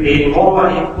will be more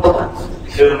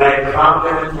important to make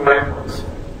fundamental efforts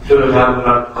to have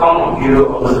a common view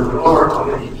of the global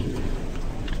community.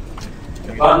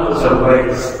 One of the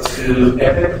ways to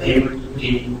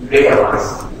effectively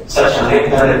realize such an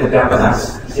internet governance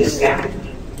system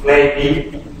may be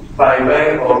by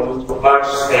way of large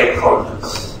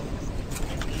stakeholders.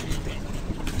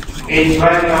 In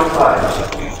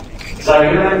 2005, the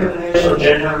United Nations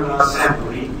General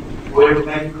Assembly will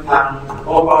make an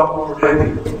overall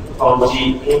review of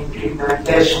the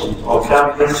implementation of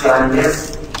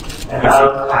WSIS and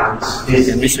outcomes this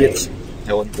year.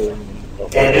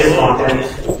 In this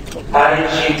context,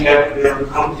 IGF will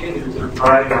continue to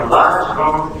play a large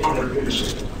role in the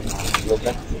future.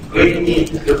 We need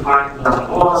to find the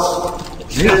most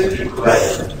specific way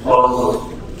of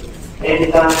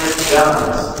internet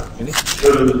governance to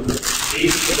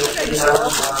lead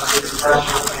the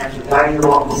discussion and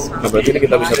dialogue between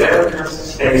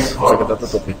various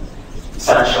stakeholders,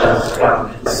 such as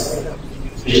governments,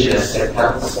 business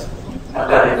sectors,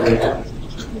 academia,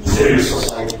 civil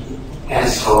society, and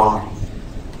so on.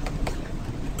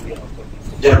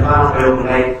 Japan will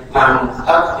make an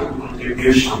active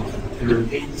contribution to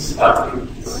these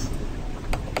activities.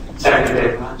 Thank you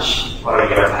very much for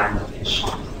your kind attention.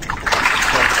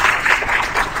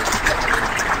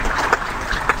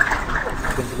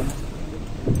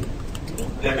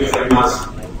 Thank you very much,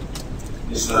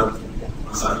 Mr.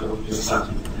 Masato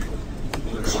Yosaki,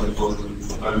 for the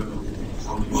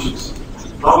contributions.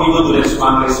 Now we go to the next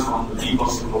one is from the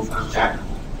People's Republic of China.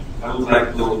 I would like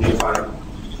to invite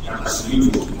Ms. Liu,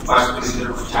 Vice President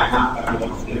of China Academy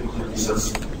of Technical Research,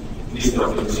 Minister of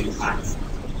Education and Science.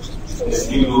 Ms.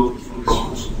 Liu,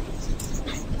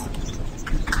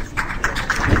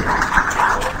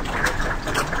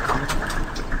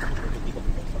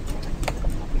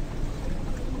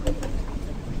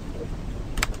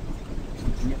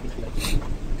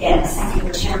 Yes, thank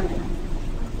you, Chairman.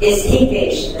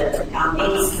 Distinguished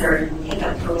Minister, take a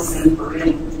closer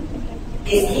room.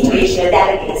 Distinguished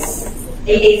delegates,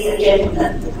 ladies and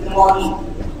gentlemen, good morning.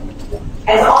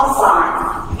 As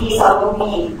outlined, these are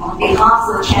meeting on behalf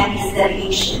of the Chinese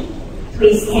delegation to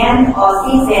extend our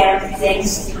sincere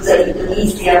thanks to the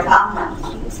Indonesian government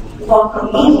for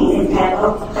convening the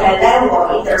bilateral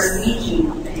leaders meeting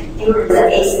during the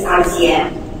 8th IGF.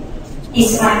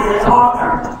 It's my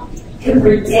honor to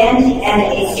present and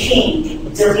exchange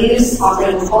the views on the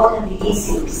important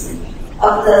issues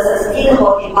of the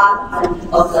sustainable development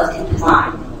of the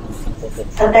internet.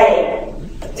 Today,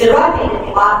 the rapid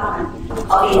development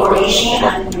of information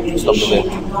and communication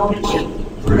technology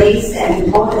plays an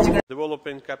important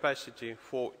developing capacity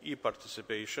for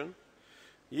e-participation,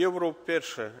 Europe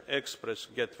Persia Express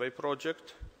Gateway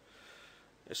Project,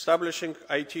 establishing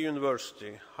IT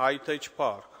University, High-Tech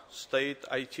Park, State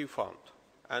IT Fund,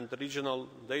 and Regional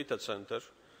Data Center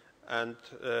and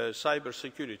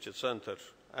Cybersecurity Center,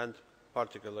 and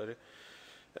particularly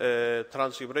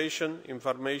Trans-Eurasian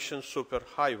Information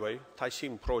Superhighway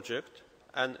TASIM project,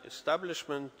 and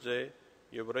establishment the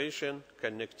Eurasian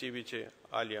Connectivity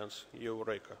Alliance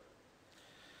Eureka.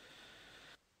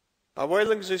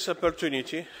 Availing this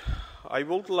opportunity, I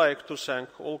would like to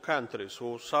thank all countries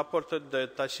who supported the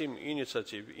TASIM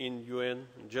initiative in UN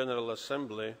General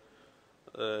Assembly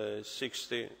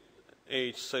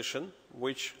 68th session,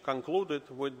 which concluded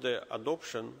with the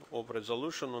adoption of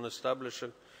resolution on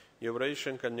establishing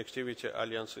Eurasian Connectivity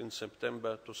Alliance in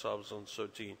September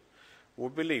 2013. We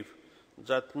believe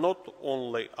that not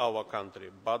only our country,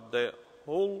 but the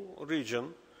whole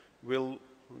region will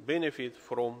benefit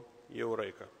from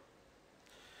Eureka.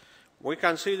 We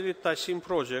consider the TASIM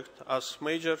project as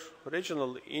major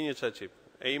regional initiative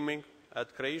aiming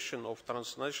at creation of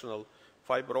transnational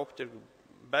fiber optic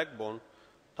backbone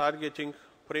targeting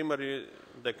primarily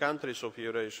the countries of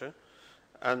Eurasia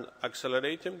and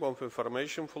accelerating of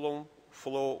information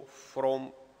flow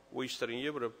from Western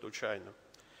Europe to China.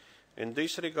 In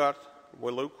this regard,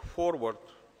 we look forward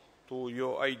to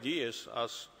your ideas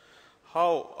as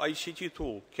how ICT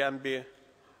tool can be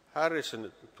harnessed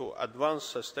to advance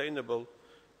sustainable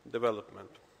development.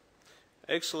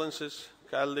 Excellencies,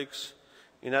 colleagues,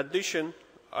 in addition,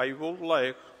 I would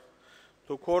like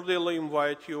to cordially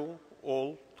invite you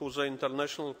all to the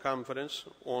International Conference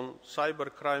on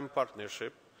Cybercrime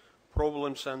Partnership,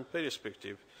 Problems and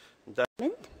Perspective.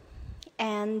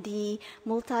 And the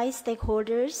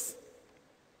multi-stakeholders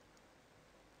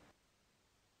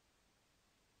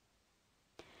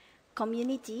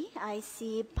community, I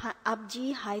see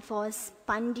ABGI, HIFOS,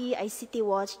 Pandi, ICT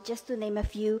Watch, just to name a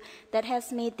few, that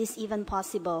has made this event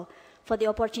possible, for the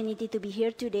opportunity to be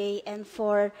here today and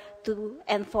for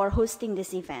hosting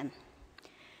this event.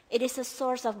 It is a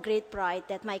source of great pride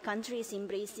that my country is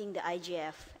embracing the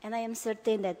IGF, and I am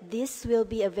certain that this will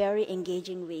be a very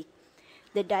engaging week.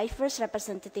 The diverse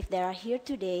representatives that are here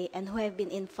today and who have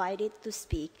been invited to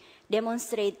speak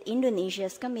demonstrate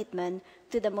Indonesia's commitment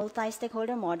to the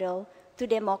multi-stakeholder model, to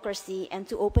democracy, and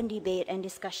to open debate and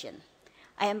discussion.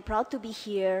 I am proud to be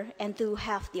here and to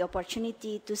have the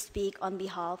opportunity to speak on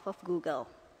behalf of Google.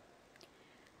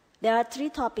 There are three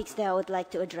topics that I would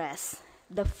like to address.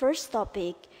 The first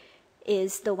topic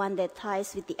is the one that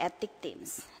ties with the ethic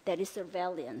themes, that is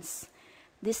surveillance.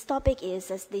 This topic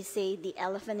is, as they say, the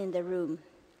elephant in the room.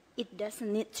 It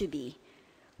doesn't need to be.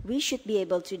 We should be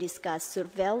able to discuss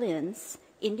surveillance,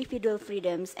 individual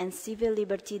freedoms, and civil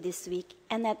liberty this week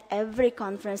and at every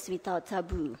conference without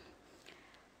taboo.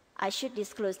 I should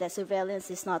disclose that surveillance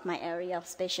is not my area of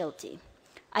specialty.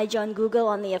 I joined Google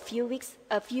only a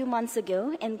few months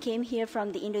ago and came here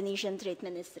from the Indonesian Trade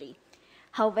Ministry.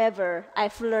 However,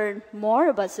 I've learned more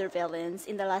about surveillance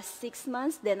in the last 6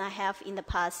 months than I have in the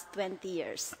past 20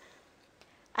 years.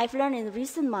 I've learned in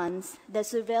recent months that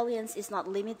surveillance is not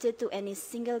limited to any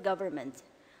single government.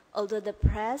 Although the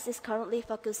press is currently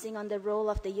focusing on the role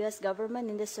of the US government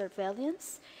in the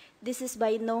surveillance, this is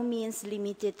by no means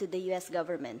limited to the US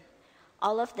government.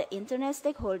 All of the internet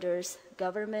stakeholders,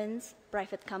 governments,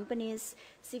 private companies,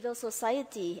 civil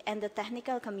society, and the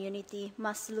technical community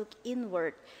must look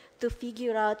inward to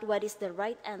figure out what is the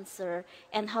right answer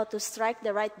and how to strike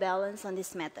the right balance on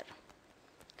this matter.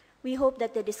 We hope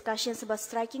that the discussions about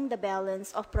striking the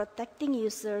balance of protecting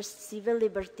users' civil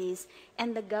liberties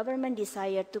and the government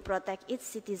desire to protect its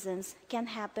citizens can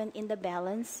happen in the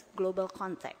balanced global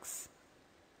context.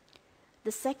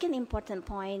 The second important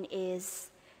point is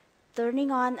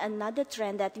turning on another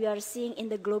trend that we are seeing in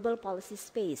the global policy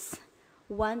space,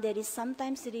 one that is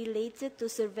sometimes related to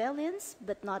surveillance,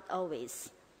 but not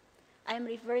always. I am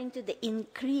referring to the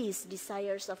increased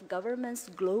desires of governments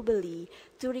globally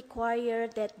to require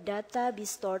that data be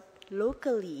stored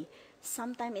locally.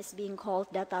 Sometimes it's being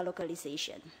called data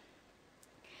localization.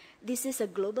 This is a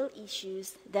global issue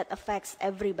that affects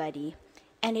everybody,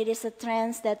 and it is a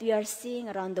trend that we are seeing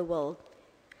around the world.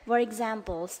 For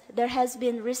example, there has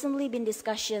recently been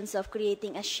discussions of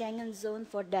creating a Schengen zone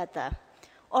for data,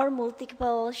 or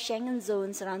multiple Schengen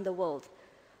zones around the world.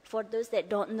 For those that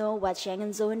don't know what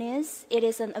Schengen zone is, it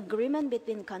is an agreement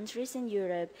between countries in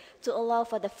Europe to allow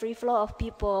for the free flow of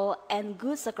people and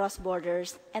goods across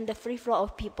borders, and the free flow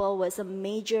of people was a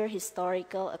major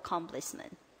historical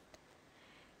accomplishment.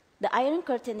 The Iron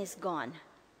Curtain is gone,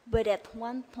 but at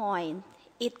one point,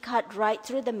 it cut right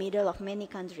through the middle of many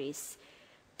countries.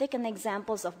 Take an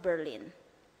example of Berlin.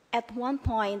 At one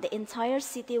point, the entire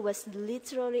city was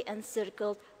literally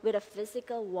encircled with a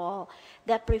physical wall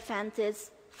that prevented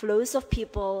flows of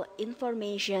people,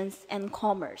 informations, and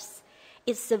commerce.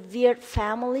 It severed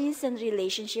families and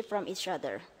relationships from each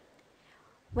other.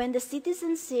 When the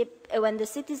citizens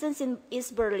in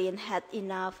East Berlin had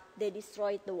enough, they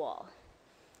destroyed the wall.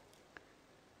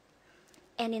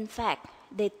 And in fact,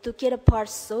 they took it apart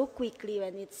so quickly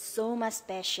and with so much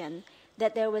passion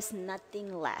that there was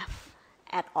nothing left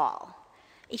at all.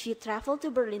 If you travel to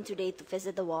Berlin today to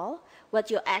visit the wall, what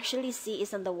you actually see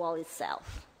isn't the wall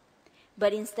itself,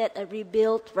 but instead a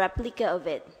rebuilt replica of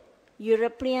it.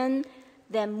 Europeans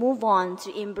then move on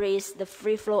to embrace the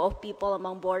free flow of people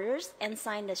among borders and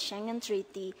sign the Schengen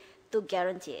Treaty to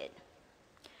guarantee it.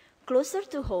 Closer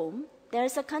to home, there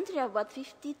is a country of about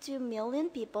 52 million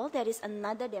people that is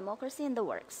another democracy in the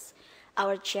works.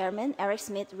 Our chairman, Eric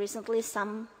Smith, recently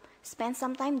spent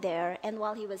some time there, and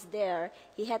while he was there,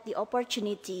 he had the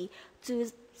opportunity to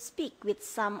speak with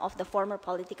some of the former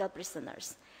political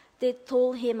prisoners. They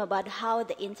told him about how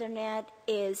the internet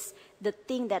is the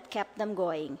thing that kept them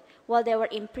going. While they were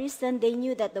in prison, they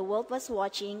knew that the world was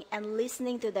watching and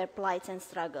listening to their plights and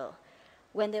struggle.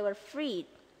 When they were freed,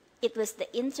 it was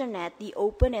the internet, the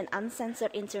open and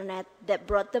uncensored internet, that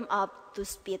brought them up to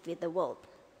speed with the world.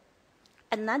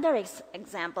 Another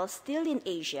example, still in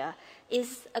Asia,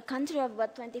 is a country of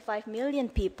about 25 million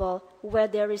people where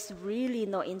there is really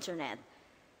no internet.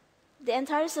 The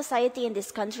entire society in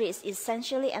this country is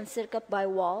essentially encircled by a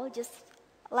wall, just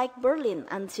like Berlin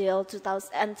until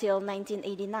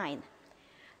 1989.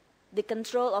 The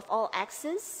control of all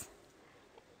access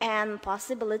and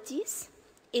possibilities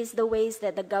is the ways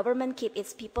that the government keeps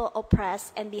its people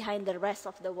oppressed and behind the rest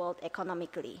of the world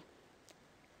economically.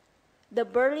 The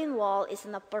Berlin Wall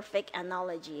isn't a perfect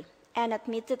analogy, and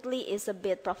admittedly is a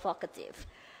bit provocative.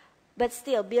 But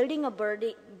still, building a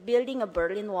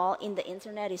Berlin Wall in the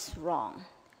internet is wrong.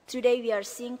 Today we are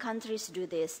seeing countries do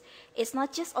this. It's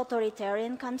not just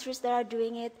authoritarian countries that are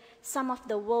doing it. Some of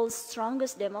the world's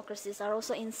strongest democracies are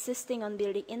also insisting on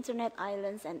building internet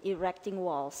islands and erecting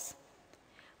walls.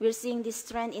 We're seeing this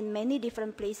trend in many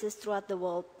different places throughout the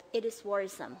world. It is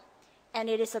worrisome. And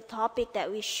it is a topic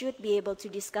that we should be able to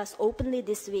discuss openly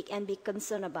this week and be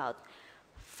concerned about.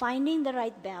 Finding the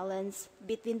right balance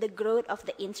between the growth of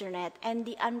the internet and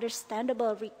the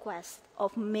understandable request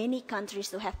of many countries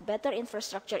to have better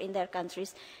infrastructure in their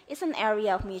countries is an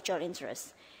area of mutual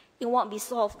interest. It won't be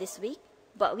solved this week,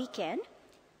 but we can,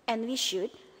 and we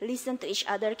should, listen to each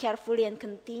other carefully and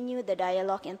continue the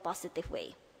dialogue in a positive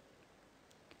way.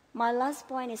 My last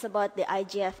point is about the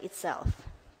IGF itself.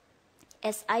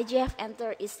 As IGF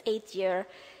enters its 8th year,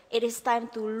 it is time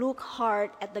to look hard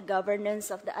at the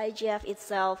governance of the IGF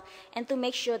itself and to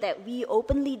make sure that we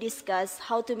openly discuss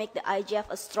how to make the IGF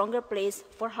a stronger place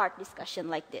for hard discussion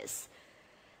like this.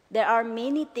 There are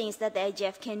many things that the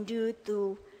IGF can do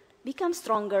to become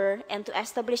stronger and to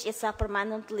establish itself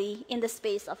permanently in the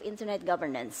space of internet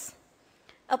governance,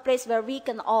 a place where we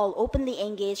can all openly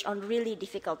engage on really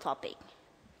difficult topics.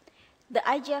 The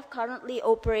IGF currently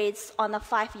operates on a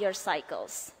 5-year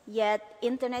cycles, yet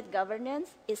internet governance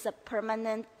is a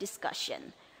permanent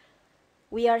discussion.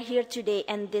 We are here today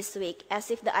and this week as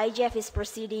if the IGF is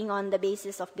proceeding on the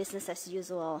basis of business as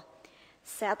usual.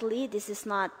 Sadly, this is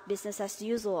not business as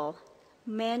usual.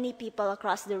 Many people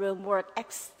across the room work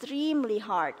extremely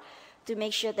hard to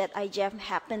make sure that IGF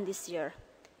happened this year.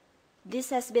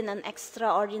 This has been an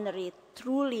extraordinary,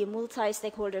 truly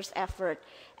multi-stakeholders effort,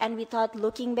 and we thought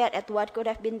looking back at what could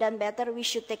have been done better, we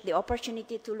should take the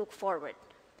opportunity to look forward,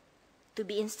 to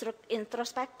be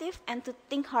introspective, and to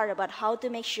think hard about how to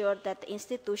make sure that the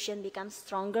institution becomes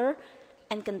stronger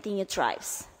and continue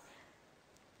thrives.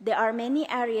 There are many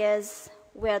areas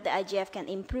where the IGF can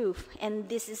improve, and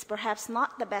this is perhaps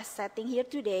not the best setting here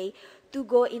today to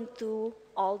go into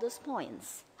all those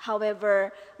points.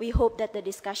 However, we hope that the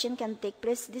discussion can take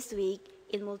place this week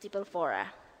in multiple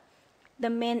fora. The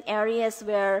main areas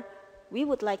where we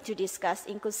would like to discuss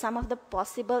include some of the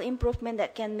possible improvement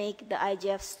that can make the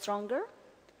IGF stronger,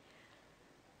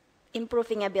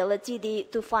 improving ability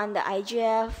to fund the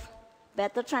IGF,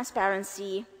 better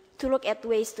transparency, to look at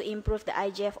ways to improve the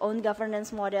IGF own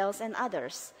governance models and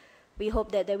others. We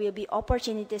hope that there will be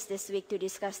opportunities this week to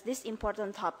discuss this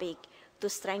important topic to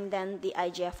strengthen the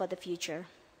IGF for the future.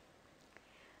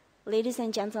 Ladies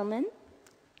and gentlemen,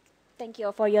 thank you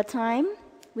all for your time.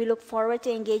 We look forward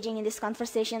to engaging in this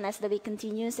conversation as the week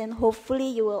continues, and hopefully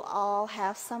you will all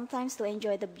have some time to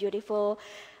enjoy the beautiful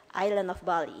island of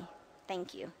Bali.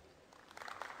 Thank you.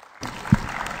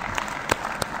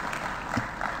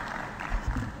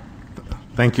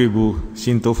 Thank you, Ibu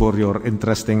Shinto, for your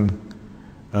interesting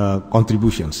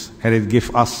contributions. And it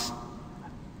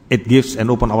gives and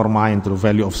open our mind to the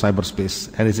value of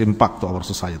cyberspace and its impact to our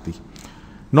society.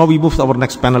 Now we move to our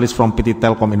next panelist from PT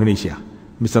Telkom Indonesia,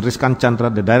 Mr. Rizkan Chandra,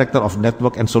 the Director of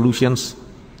Network and Solutions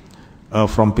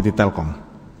from PT Telkom.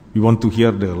 We want to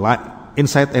hear the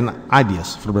insight and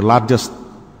ideas from the largest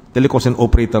telecommunication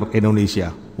operator in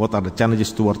Indonesia. What are the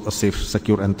challenges towards a safe,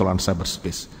 secure, and tolerant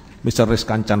cyberspace? Mr.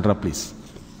 Rizkan Chandra, please.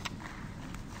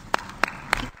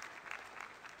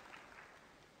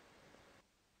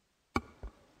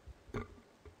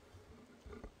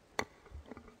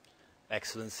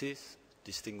 Excellencies,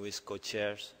 distinguished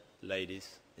co-chairs,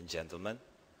 ladies and gentlemen.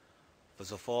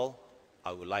 First of all,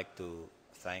 I would like to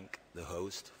thank the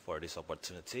host for this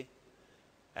opportunity,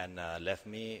 and let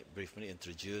me briefly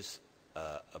introduce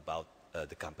about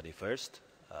the company first.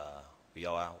 We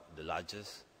are the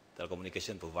largest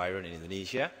telecommunication provider in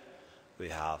Indonesia. We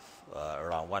have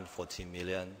around 140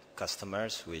 million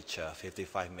customers, which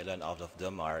 55 million out of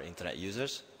them are internet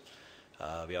users.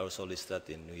 We are also listed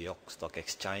in New York Stock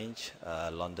Exchange,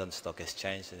 London Stock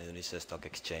Exchange, and Indonesia Stock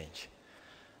Exchange.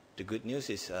 The good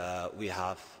news is we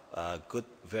have good,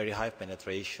 very high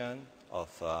penetration of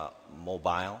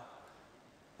mobile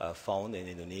phone in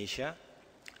Indonesia,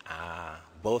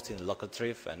 both in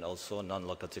locative and also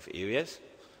non-locative areas.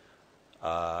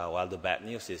 While the bad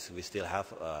news is we still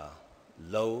have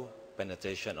low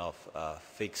penetration of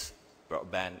fixed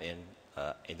broadband in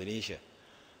Indonesia.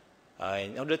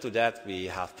 In order to that, we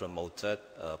have promoted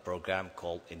a program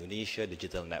called Indonesia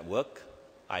Digital Network,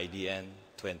 IDN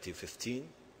 2015,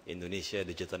 Indonesia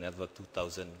Digital Network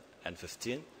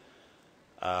 2015,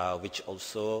 which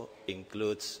also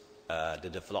includes the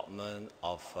development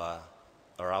of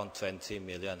around 20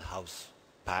 million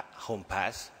home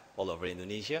pass all over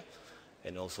Indonesia,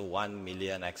 and also 1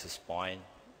 million access point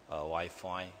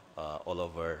Wi-Fi all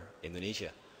over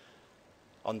Indonesia.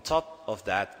 On top of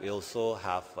that, we also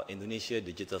have Indonesia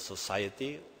Digital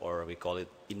Society, or we call it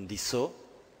INDISO,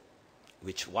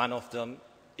 which one of them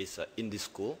is Indie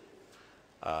School,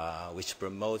 which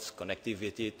promotes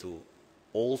connectivity to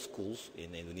all schools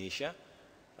in Indonesia.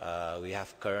 We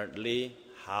have currently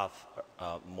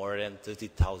more than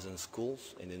 30,000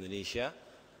 schools in Indonesia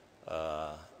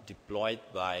deployed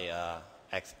by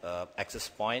access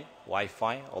point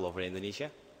Wi-Fi all over Indonesia.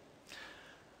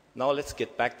 Now let's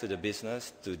get back to the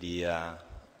business, to the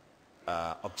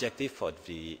objective for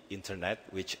the internet,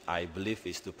 which I believe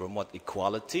is to promote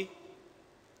equality,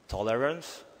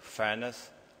 tolerance, fairness,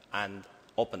 and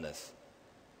openness.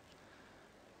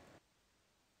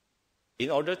 In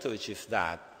order to achieve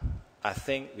that, I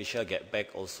think we shall get back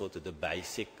also to the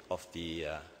basic of the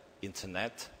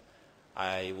internet.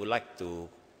 I would like to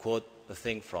quote a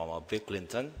thing from Bill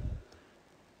Clinton.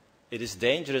 It is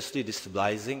dangerously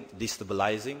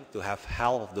destabilizing to have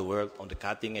half of the world on the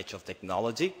cutting edge of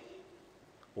technology,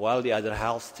 while the other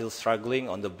half still struggling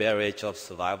on the bare edge of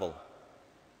survival.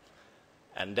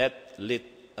 And that leads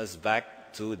us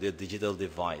back to the digital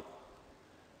divide.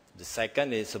 The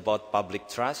second is about public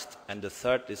trust, and the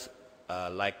third is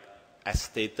as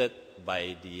stated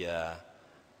by the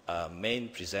main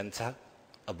presenter,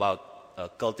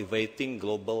 about cultivating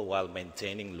global while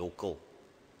maintaining local.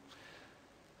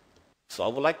 So I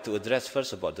would like to address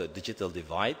first about the digital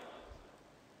divide.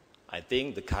 I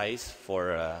think the case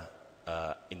for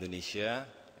Indonesia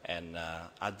and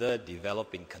other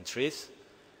developing countries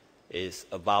is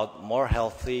about more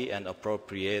healthy and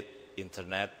appropriate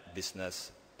internet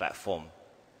business platform,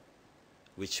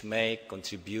 which may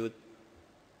contribute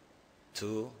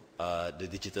to the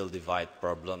digital divide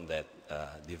problem that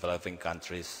developing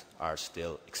countries are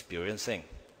still experiencing.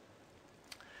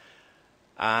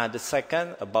 The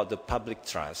second, about the public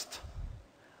trust.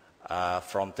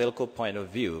 From telco point of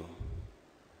view,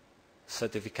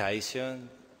 certification,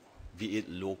 be it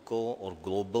local or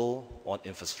global, on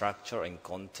infrastructure and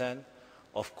content,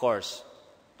 of course,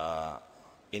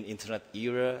 in internet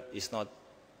era, is not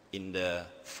in the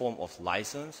form of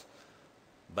license,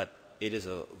 but it is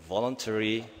a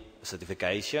voluntary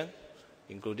certification,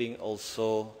 including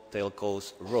also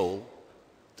telco's role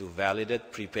to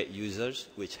validate prepaid users,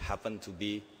 which happen to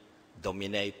be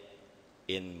dominate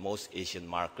in most Asian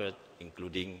markets,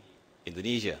 including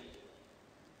Indonesia.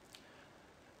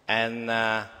 And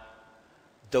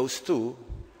those two,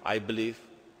 I believe,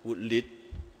 would lead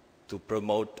to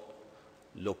promote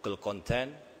local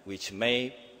content, which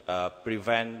may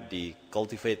prevent the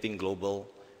cultivating global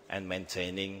and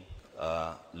maintaining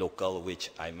local,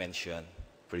 which I mentioned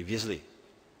previously.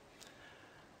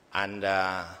 And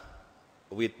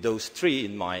with those three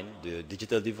in mind, the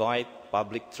digital divide,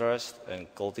 public trust,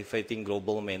 and cultivating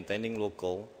global, maintaining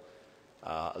local,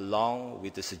 along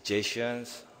with the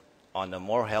suggestions on a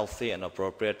more healthy and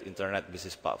appropriate internet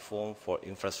business platform for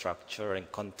infrastructure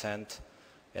and content,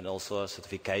 and also a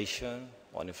certification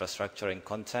on infrastructure and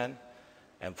content,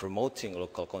 and promoting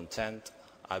local content,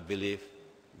 I believe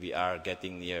we are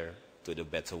getting near to the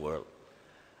better world.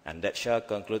 And that shall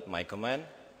conclude my comment.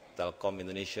 Telkom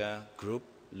Indonesia Group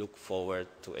look forward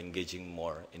to engaging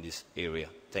more in this area.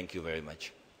 Thank you very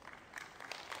much.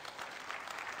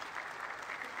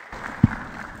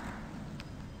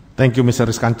 Thank you, Mr.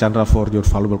 Rizkan Chandra, for your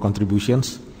valuable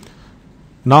contributions.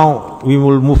 Now we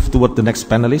will move toward the next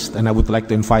panelist, and I would like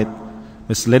to invite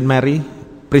Ms. Plenary,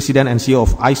 President and CEO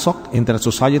of ISOC, Internet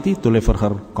Society, to deliver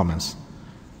her comments.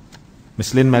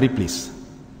 Ms. Plenary, please.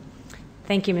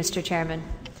 Thank you, Mr. Chairman.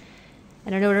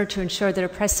 And in order to ensure that a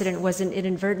precedent wasn't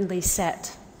inadvertently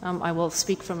set, I will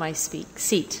speak from my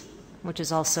seat, which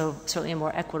is also certainly a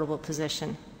more equitable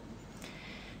position.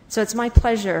 So it's my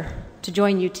pleasure to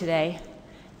join you today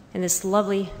in this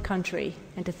lovely country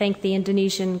and to thank the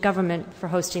Indonesian government for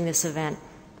hosting this event.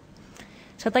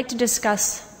 So I'd like to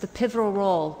discuss the pivotal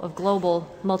role of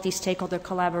global multi-stakeholder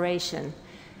collaboration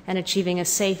and achieving a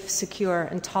safe, secure,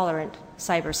 and tolerant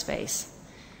cyberspace.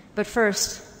 But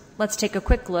first, let's take a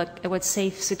quick look at what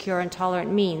safe, secure, and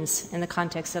tolerant means in the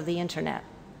context of the Internet.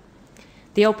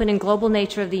 The open and global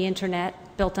nature of the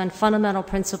Internet, built on fundamental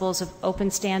principles of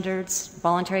open standards,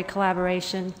 voluntary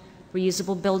collaboration,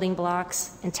 reusable building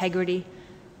blocks, integrity,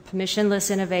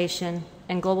 permissionless innovation,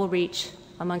 and global reach,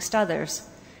 amongst others,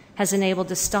 has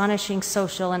enabled astonishing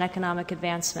social and economic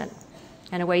advancement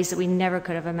in ways that we never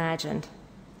could have imagined.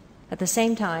 At the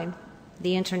same time,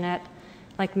 the Internet,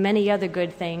 like many other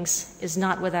good things, is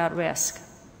not without risk.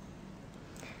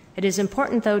 It is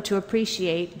important, though, to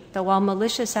appreciate that while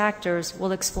malicious actors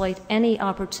will exploit any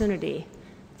opportunity,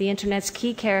 the Internet's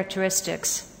key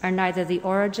characteristics are neither the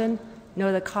origin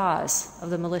nor the cause of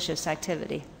the malicious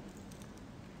activity.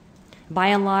 By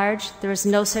and large, there is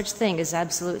no such thing as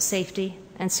absolute safety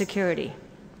and security.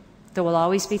 There will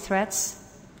always be threats,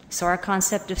 so our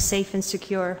concept of safe and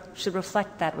secure should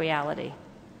reflect that reality.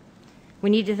 We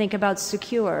need to think about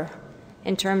secure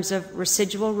in terms of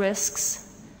residual risks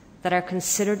that are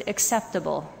considered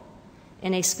acceptable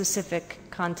in a specific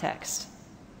context.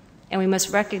 And we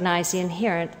must recognize the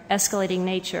inherent escalating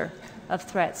nature of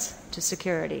threats to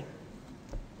security.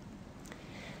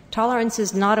 Tolerance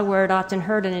is not a word often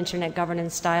heard in Internet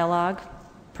governance dialogue,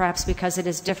 perhaps because it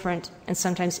has different and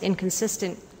sometimes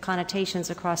inconsistent connotations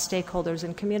across stakeholders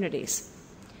and communities.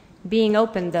 Being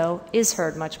open, though, is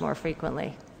heard much more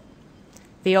frequently.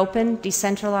 The open,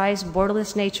 decentralized,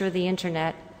 borderless nature of the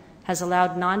Internet has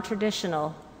allowed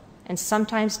non-traditional and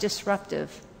sometimes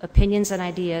disruptive opinions and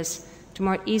ideas to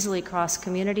more easily cross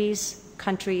communities,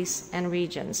 countries, and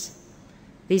regions.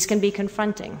 These can be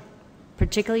confronting,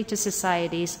 particularly to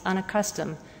societies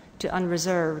unaccustomed to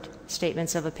unreserved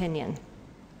statements of opinion.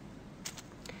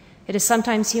 It is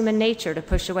sometimes human nature to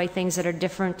push away things that are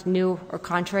different, new, or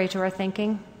contrary to our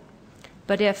thinking.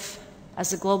 But if,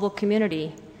 as a global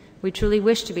community, we truly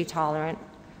wish to be tolerant,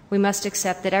 we must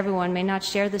accept that everyone may not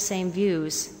share the same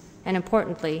views, and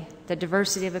importantly, the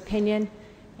diversity of opinion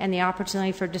and the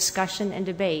opportunity for discussion and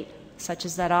debate, such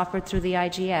as that offered through the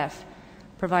IGF,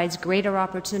 provides greater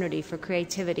opportunity for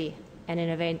creativity and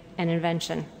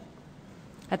invention.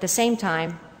 At the same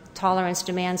time, tolerance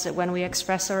demands that when we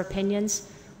express our opinions,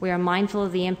 we are mindful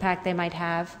of the impact they might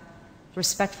have,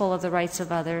 respectful of the rights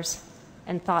of others,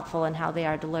 and thoughtful in how they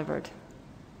are delivered.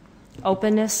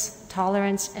 Openness,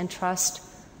 tolerance, and trust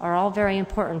are all very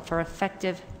important for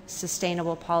effective,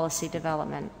 sustainable policy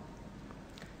development.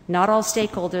 Not all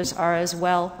stakeholders are as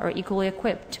well or equally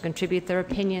equipped to contribute their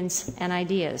opinions and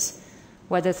ideas,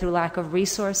 whether through lack of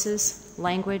resources,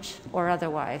 language, or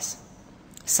otherwise.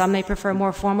 Some may prefer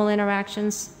more formal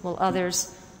interactions, while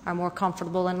others are more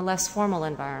comfortable in a less formal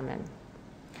environment.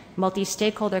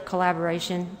 Multi-stakeholder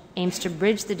collaboration aims to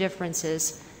bridge the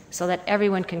differences so that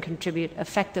everyone can contribute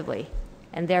effectively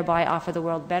and thereby offer the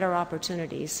world better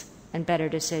opportunities and better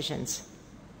decisions.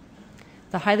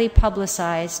 The highly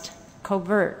publicized,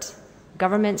 covert,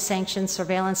 government-sanctioned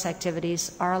surveillance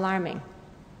activities are alarming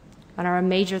and are a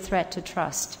major threat to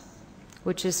trust,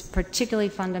 which is particularly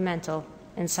fundamental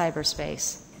in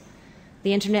cyberspace.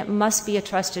 The Internet must be a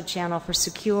trusted channel for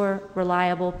secure,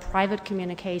 reliable, private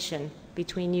communication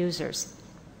between users.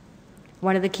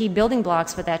 One of the key building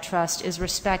blocks for that trust is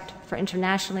respect for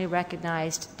internationally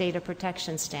recognized data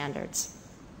protection standards.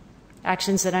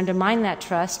 Actions that undermine that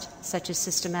trust, such as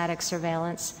systematic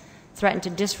surveillance, threaten to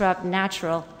disrupt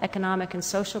natural economic and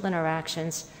social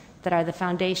interactions that are the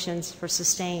foundations for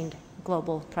sustained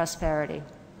global prosperity.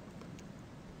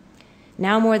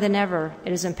 Now more than ever,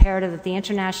 it is imperative that the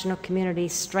international community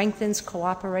strengthens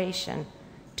cooperation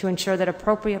to ensure that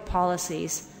appropriate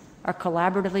policies are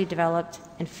collaboratively developed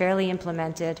and fairly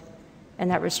implemented,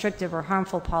 and that restrictive or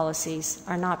harmful policies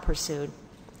are not pursued.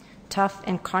 Tough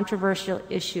and controversial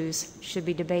issues should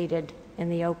be debated in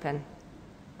the open.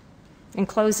 In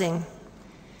closing,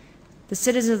 the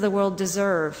citizens of the world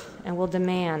deserve and will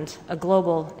demand a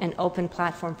global and open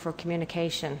platform for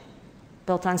communication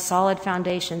built on solid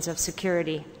foundations of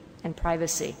security and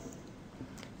privacy.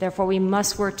 Therefore, we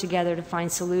must work together to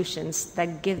find solutions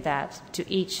that give that to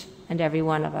each and every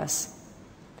one of us.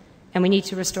 And we need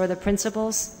to restore the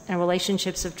principles and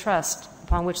relationships of trust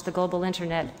upon which the global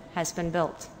Internet has been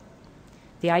built.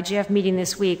 The IGF meeting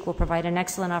this week will provide an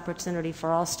excellent opportunity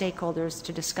for all stakeholders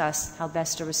to discuss how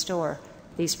best to restore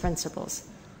these principles.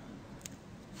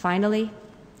 Finally,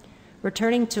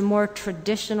 returning to more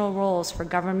traditional roles for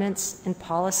governments and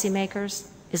policymakers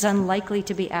is unlikely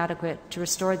to be adequate to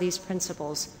restore these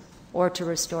principles or to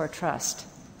restore trust,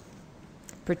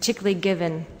 particularly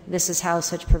given this is how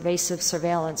such pervasive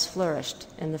surveillance flourished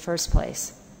in the first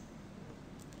place.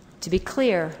 To be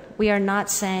clear, we are not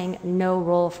saying no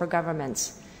role for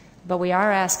governments, but we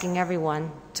are asking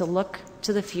everyone to look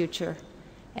to the future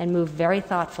and move very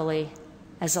thoughtfully,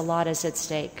 as a lot is at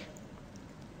stake.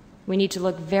 We need to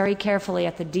look very carefully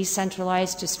at the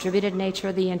decentralized, distributed nature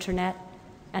of the Internet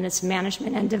and its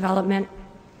management and development,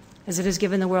 as it has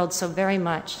given the world so very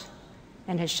much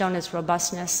and has shown its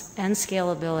robustness and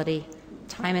scalability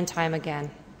time and time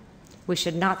again. We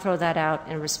should not throw that out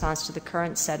in response to the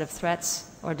current set of threats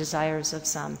or desires of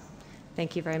some.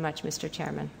 Thank you very much, Mr.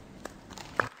 Chairman.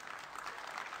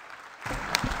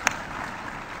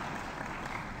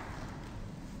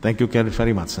 Thank you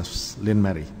very much, Lynn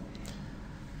Mary.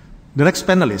 The next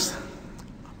panelist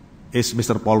is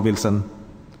Mr. Paul Wilson,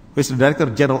 who is the Director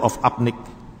General of APNIC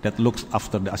that looks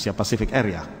after the Asia Pacific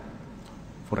area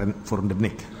for the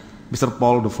NIC. Mr.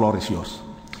 Paul, the floor is yours.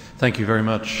 Thank you very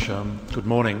much. Good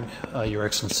morning, Your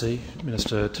Excellency,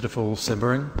 Minister Titaful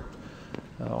Sembering,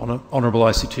 Honourable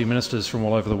ICT Ministers from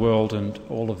all over the world, and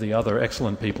all of the other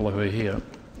excellent people who are here.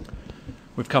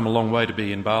 We've come a long way to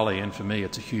be in Bali, and for me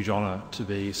it's a huge honour to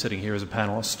be sitting here as a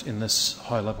panellist in this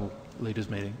high-level leaders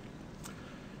meeting.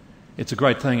 It's a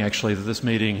great thing, actually, that this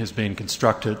meeting has been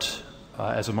constructed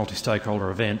as a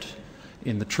multi-stakeholder event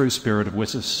in the true spirit of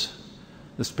WSIS,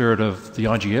 the spirit of the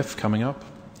IGF coming up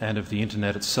and of the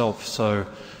internet itself. So,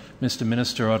 Mr.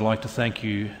 Minister, I'd like to thank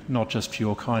you not just for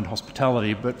your kind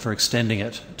hospitality, but for extending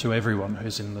it to everyone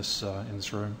who's in this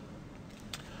room.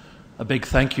 A big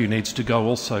thank you needs to go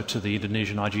also to the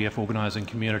Indonesian IGF organising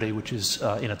community, which is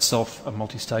in itself a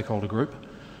multi-stakeholder group.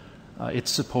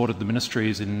 It's supported the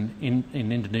ministries in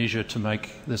Indonesia to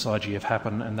make this IGF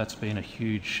happen, and that's been a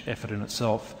huge effort in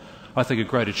itself. I think a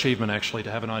great achievement actually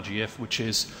to have an IGF which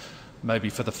is maybe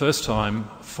for the first time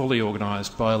fully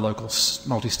organised by a local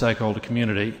multi-stakeholder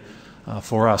community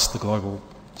for us, the global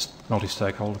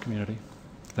multi-stakeholder community.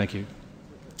 Thank you.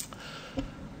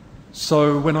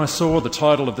 So when I saw the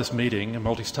title of this meeting, a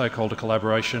multi-stakeholder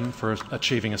collaboration for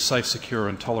achieving a safe, secure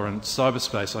and tolerant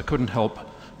cyberspace, I couldn't help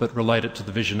but relate it to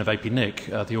the vision of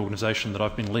APNIC, the organisation that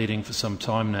I've been leading for some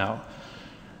time now.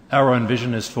 Our own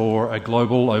vision is for a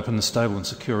global, open, stable and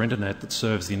secure internet that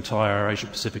serves the entire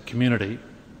Asia-Pacific community.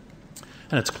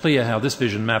 And it's clear how this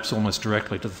vision maps almost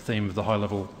directly to the theme of the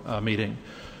high-level meeting.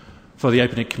 For the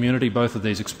APNIC community, both of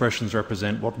these expressions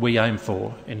represent what we aim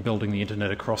for in building the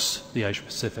internet across the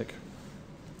Asia-Pacific.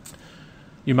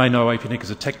 You may know APNIC is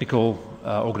a technical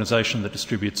organisation that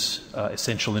distributes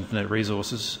essential internet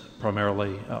resources,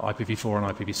 primarily IPv4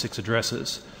 and IPv6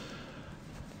 addresses.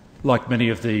 Like many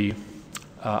of the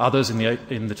others in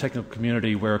the technical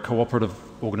community, we're a cooperative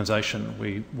organisation.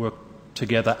 We work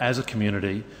together as a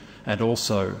community and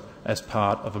also as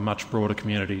part of a much broader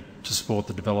community to support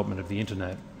the development of the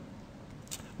internet.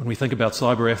 When we think about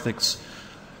cyber ethics,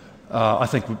 I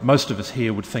think most of us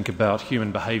here would think about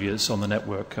human behaviours on the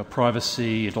network,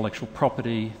 privacy, intellectual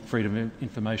property, freedom of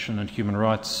information and human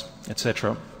rights,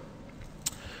 etc.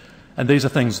 And these are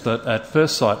things that at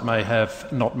first sight may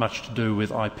have not much to do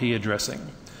with IP addressing,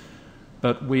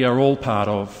 but we are all part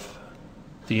of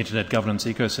the internet governance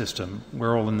ecosystem.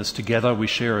 We're all in this together, we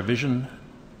share a vision,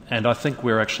 and I think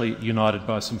we're actually united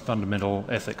by some fundamental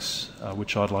ethics,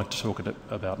 which I'd like to talk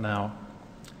about now.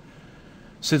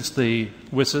 Since the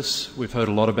WSIS, we've heard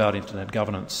a lot about internet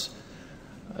governance.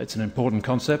 It's an important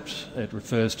concept. It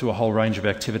refers to a whole range of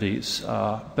activities,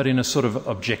 but in a sort of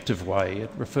objective way.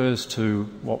 It refers to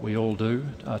what we all do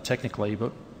technically,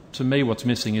 but to me what's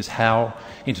missing is how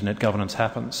internet governance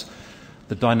happens.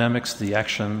 The dynamics, the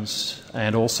actions,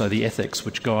 and also the ethics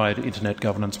which guide internet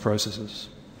governance processes.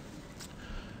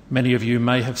 Many of you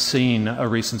may have seen a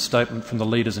recent statement from the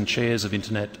leaders and chairs of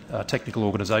internet technical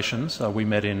organisations. We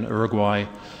met in Uruguay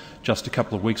just a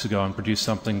couple of weeks ago and produced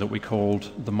something that we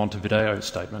called the Montevideo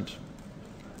Statement.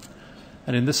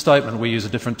 And in this statement we use a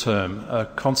different term, a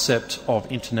concept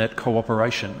of internet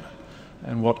cooperation.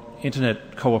 And what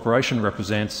internet cooperation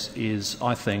represents is,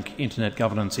 I think, internet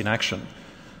governance in action.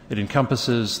 It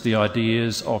encompasses the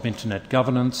ideas of internet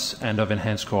governance and of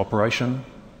enhanced cooperation.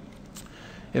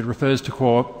 It refers to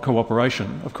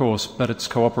cooperation, of course, but it's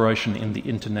cooperation in the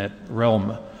internet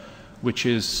realm, which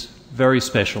is very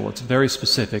special. It's very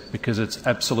specific because it's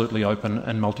absolutely open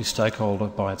and multi-stakeholder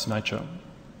by its nature.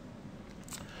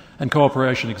 And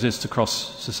cooperation exists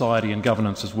across society and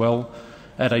governance as well.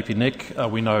 At APNIC,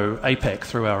 we know APEC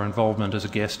through our involvement as a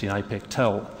guest in APEC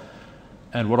TEL.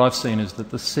 And what I've seen is that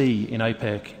the C in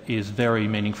APEC is very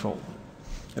meaningful.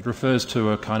 It refers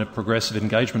to a kind of progressive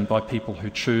engagement by people who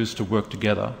choose to work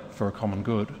together for a common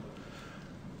good.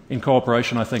 In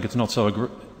cooperation, I think it's not so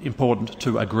important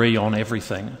to agree on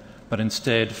everything, but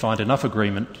instead find enough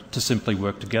agreement to simply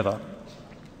work together.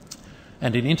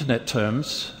 And in internet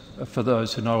terms, for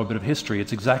those who know a bit of history,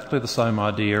 it's exactly the same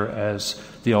idea as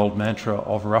the old mantra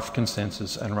of rough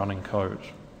consensus and running code.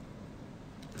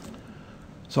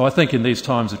 So I think in these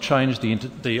times of change, the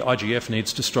IGF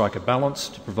needs to strike a balance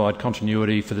to provide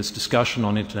continuity for this discussion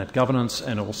on internet governance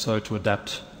and also to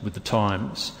adapt with the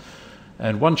times.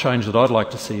 And one change that I'd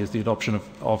like to see is the adoption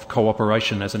of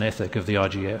cooperation as an ethic of the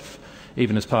IGF,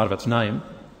 even as part of its name,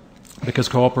 because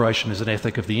cooperation is an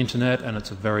ethic of the internet and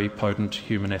it's a very potent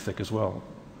human ethic as well.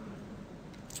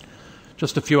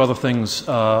 Just a few other things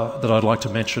that I'd like to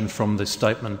mention from this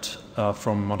statement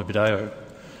from Montevideo.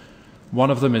 One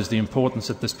of them is the importance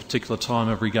at this particular time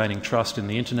of regaining trust in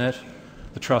the internet,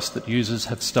 the trust that users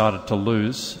have started to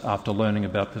lose after learning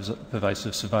about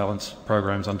pervasive surveillance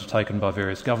programs undertaken by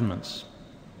various governments.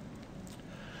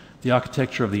 The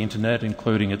architecture of the internet,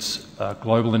 including its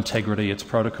global integrity, its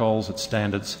protocols, its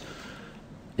standards,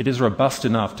 it is robust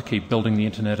enough to keep building the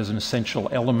internet as an essential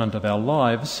element of our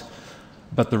lives,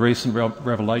 but the recent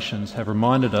revelations have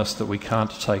reminded us that we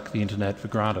can't take the internet for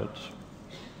granted.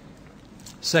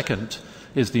 Second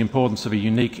is the importance of a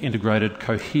unique, integrated,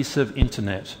 cohesive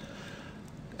internet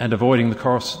and avoiding the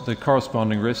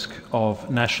corresponding risk of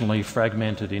nationally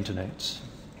fragmented internets.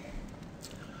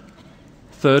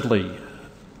 Thirdly,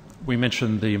 we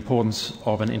mentioned the importance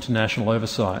of an international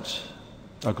oversight,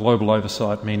 a global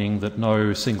oversight, meaning that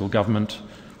no single government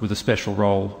with a special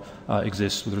role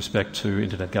exists with respect to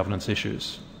internet governance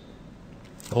issues.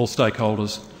 All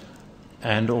stakeholders,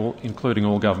 including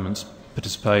all governments,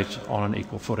 participate on an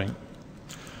equal footing.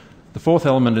 The fourth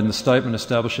element in the statement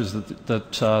establishes that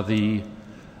the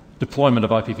deployment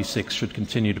of IPv6 should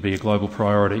continue to be a global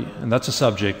priority, and that's a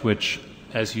subject which,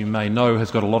 as you may know,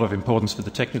 has got a lot of importance for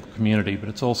the technical community, but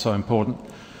it's also important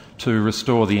to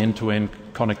restore the end-to-end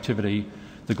connectivity,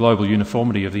 the global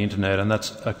uniformity of the internet, and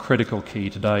that's a critical key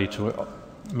today to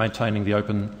maintaining the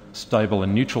open, stable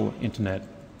and neutral internet,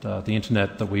 the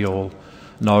internet that we all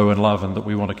know and love and that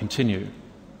we want to continue.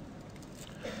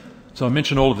 So I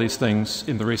mention all of these things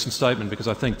in the recent statement because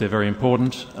I think they're very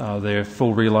important. Their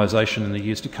full realisation in the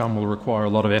years to come will require a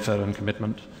lot of effort and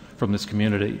commitment from this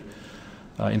community.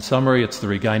 In summary, it's the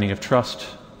regaining of trust,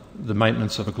 the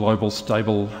maintenance of a global,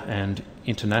 stable and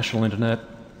international internet,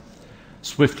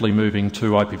 swiftly moving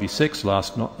to IPv6,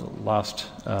 last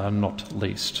not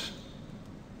least.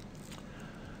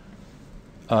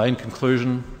 In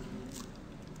conclusion,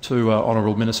 to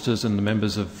honourable ministers and the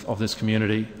members of this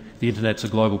community, the internet's a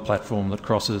global platform that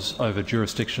crosses over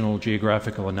jurisdictional,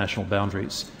 geographical and national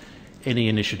boundaries. Any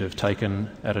initiative taken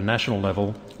at a national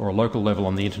level or a local level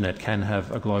on the internet can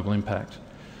have a global impact.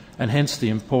 And hence the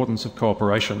importance of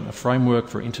cooperation, a framework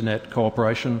for internet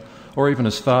cooperation, or even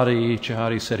as Fadi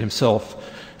Chihadi said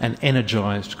himself, an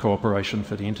energised cooperation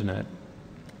for the internet.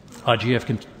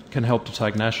 IGF can help to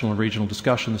take national and regional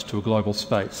discussions to a global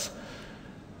space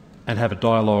and have a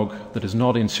dialogue that is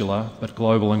not insular but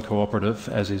global and cooperative,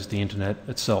 as is the internet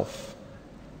itself.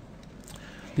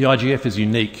 The IGF is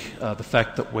unique. The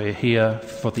fact that we're here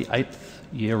for the 8th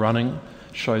year running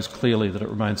shows clearly that it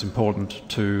remains important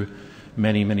to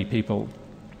many, many people.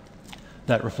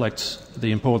 That reflects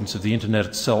the importance of the internet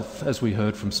itself, as we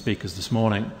heard from speakers this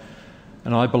morning.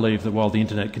 And I believe that while the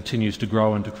internet continues to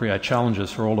grow and to create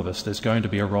challenges for all of us, there's going to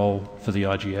be a role for the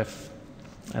IGF,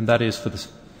 and that is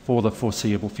for the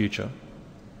foreseeable future.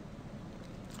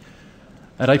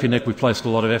 At APNEC, we've placed a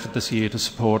lot of effort this year to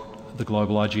support the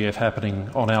global IGF happening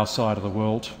on our side of the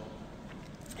world,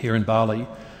 here in Bali.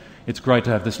 It's great to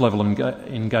have this level of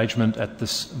engagement at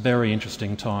this very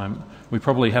interesting time. We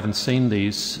probably haven't seen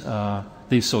these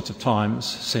sorts of times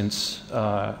since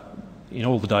in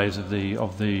all the days of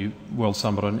the World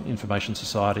Summit on Information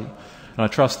Society. And I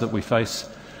trust that we face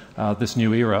this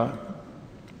new era,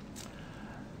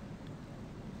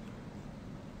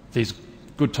 these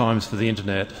good times for the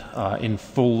internet, in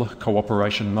full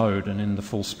cooperation mode and in the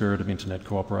full spirit of internet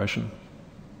cooperation.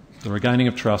 The regaining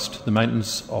of trust, the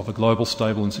maintenance of a global,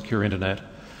 stable and secure internet,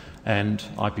 and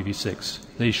IPv6.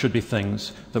 These should be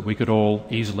things that we could all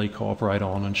easily cooperate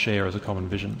on and share as a common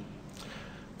vision.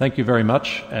 Thank you very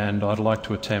much, and I'd like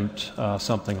to attempt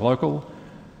something local.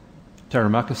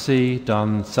 Terima kasih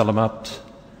dan selamat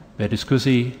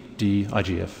berdiskusi di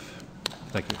IGF.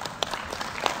 Thank you.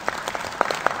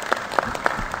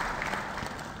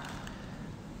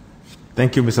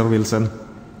 Thank you, Mr. Wilson.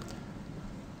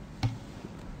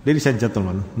 Ladies and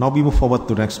gentlemen, now we move forward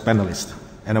to the next panelist,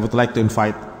 and I would like to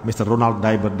invite Mr. Ronald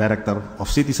Dybert, Director of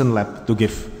Citizen Lab, to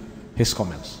give his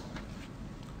comments.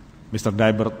 Mr.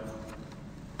 Dybert,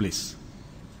 please.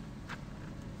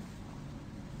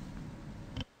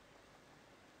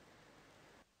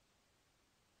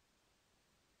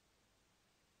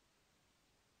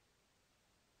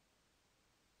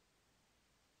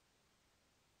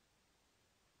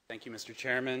 Thank you, Mr.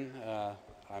 Chairman.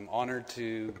 I'm honored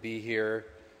to be here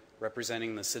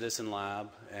representing the Citizen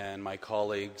Lab and my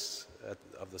colleagues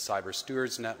of the Cyber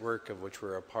Stewards Network, of which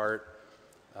we're a part,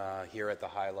 here at the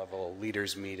high-level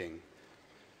leaders meeting.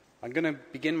 I'm going to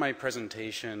begin my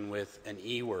presentation with an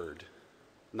E word,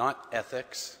 not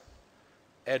ethics,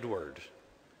 Edward.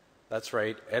 That's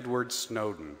right, Edward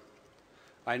Snowden.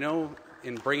 I know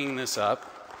in bringing his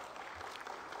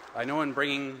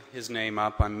name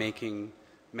up, I'm making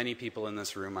many people in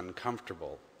this room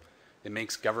uncomfortable. It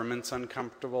makes governments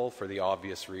uncomfortable for the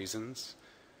obvious reasons.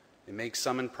 It makes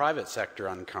some in private sector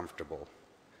uncomfortable.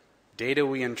 Data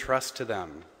we entrust to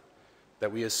them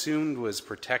that we assumed was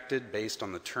protected based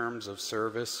on the terms of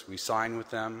service we sign with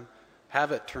them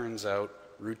have, it turns out,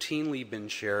 routinely been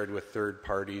shared with third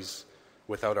parties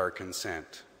without our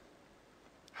consent.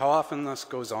 How often this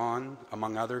goes on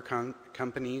among other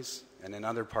companies and in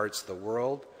other parts of the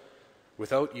world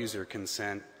without user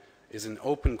consent is an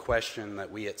open question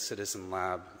that we at Citizen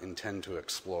Lab intend to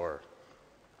explore.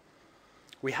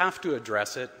 We have to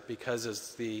address it because,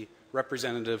 as the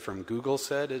representative from Google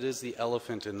said, it is the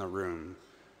elephant in the room.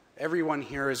 Everyone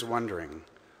here is wondering,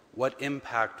 What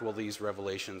impact will these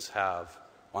revelations have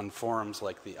on forums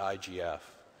like the IGF,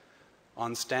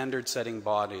 on standard-setting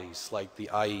bodies like the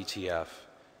IETF,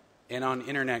 and on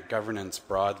internet governance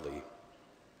broadly?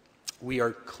 We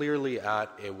are clearly at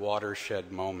a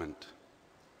watershed moment.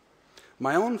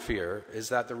 My own fear is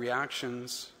that the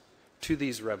reactions to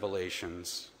these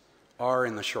revelations are,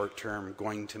 in the short term,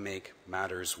 going to make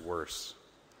matters worse,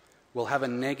 will have a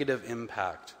negative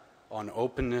impact on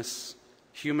openness,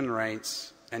 human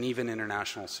rights, and even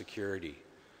international security,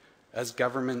 as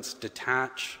governments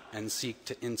detach and seek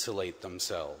to insulate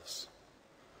themselves.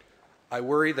 I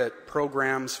worry that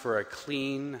programs for a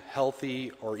clean,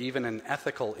 healthy, or even an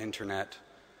ethical internet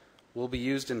will be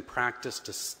used in practice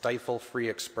to stifle free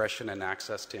expression and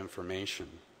access to information.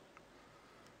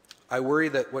 I worry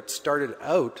that what started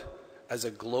out as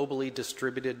a globally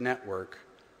distributed network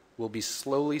will be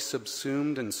slowly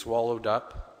subsumed and swallowed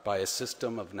up by a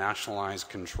system of nationalized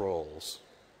controls.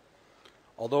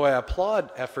 Although I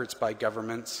applaud efforts by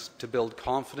governments to build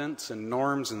confidence and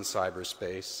norms in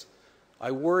cyberspace,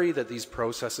 I worry that these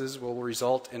processes will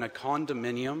result in a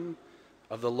condominium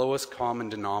of the lowest common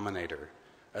denominator,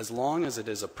 as long as it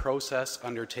is a process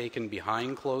undertaken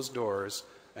behind closed doors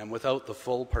and without the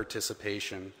full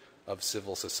participation of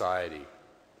civil society.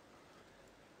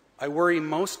 I worry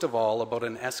most of all about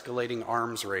an escalating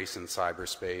arms race in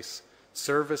cyberspace,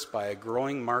 serviced by a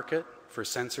growing market for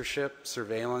censorship,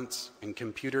 surveillance, and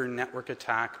computer network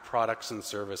attack products and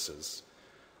services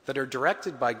that are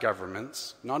directed by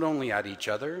governments not only at each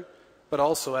other, but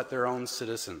also at their own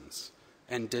citizens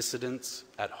and dissidents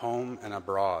at home and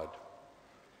abroad.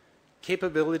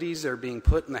 Capabilities are being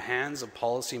put in the hands of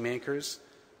policymakers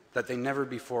that they never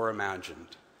before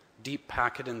imagined. Deep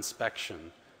packet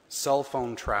inspection, cell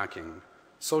phone tracking,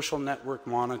 social network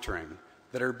monitoring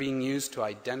that are being used to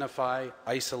identify,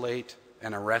 isolate,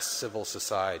 and arrest civil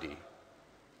society.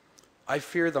 I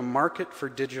fear the market for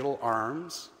digital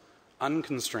arms,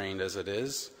 unconstrained as it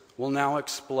is, will now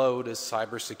explode as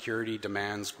cybersecurity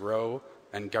demands grow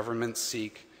and governments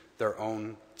seek their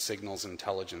own signals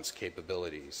intelligence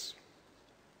capabilities.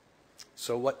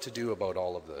 So what to do about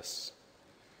all of this?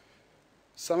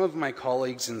 Some of my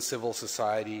colleagues in civil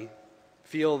society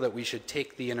feel that we should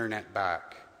take the internet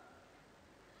back,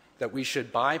 that we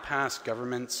should bypass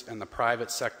governments and the private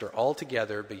sector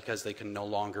altogether because they can no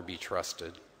longer be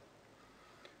trusted.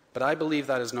 But I believe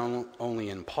that is not only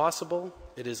impossible,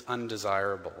 it is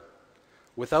undesirable.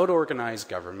 Without organized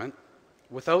government,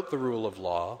 without the rule of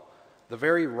law, the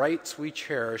very rights we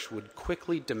cherish would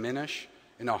quickly diminish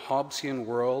in a Hobbesian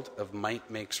world of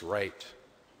might makes right.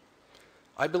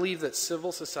 I believe that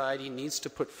civil society needs to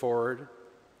put forward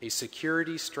a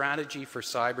security strategy for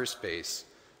cyberspace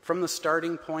from the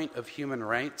starting point of human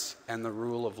rights and the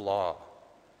rule of law.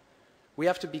 We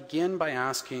have to begin by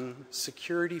asking,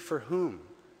 security for whom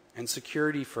and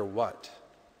security for what?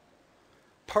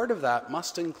 Part of that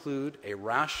must include a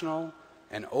rational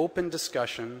and open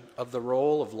discussion of the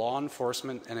role of law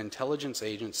enforcement and intelligence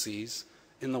agencies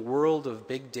in the world of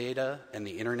big data and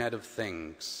the Internet of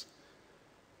Things.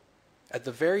 At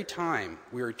the very time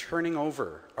we are turning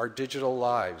over our digital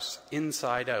lives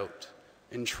inside out,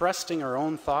 entrusting our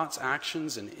own thoughts,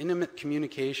 actions, and intimate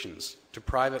communications to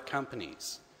private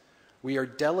companies, we are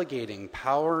delegating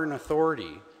power and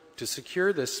authority to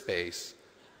secure this space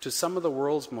to some of the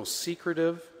world's most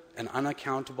secretive and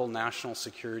unaccountable national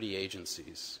security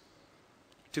agencies.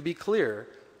 To be clear,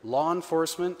 law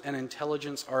enforcement and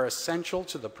intelligence are essential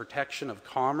to the protection of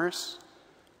commerce,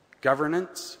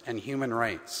 governance, and human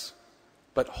rights.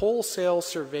 But wholesale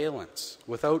surveillance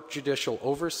without judicial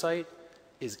oversight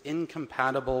is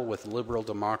incompatible with liberal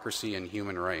democracy and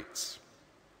human rights.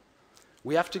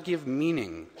 We have to give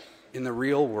meaning in the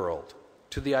real world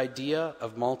to the idea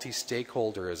of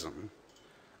multi-stakeholderism.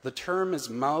 The term is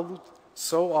mouthed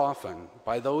so often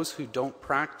by those who don't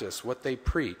practice what they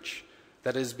preach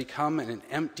that it has become an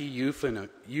empty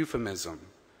euphemism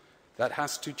that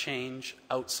has to change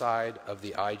outside of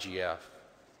the IGF.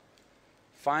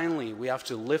 Finally, we have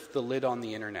to lift the lid on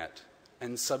the internet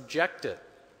and subject it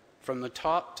from the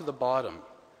top to the bottom,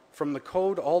 from the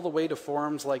code all the way to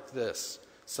forums like this,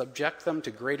 subject them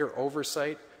to greater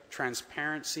oversight,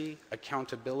 transparency,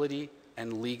 accountability,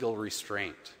 and legal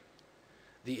restraint.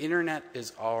 The internet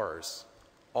is ours,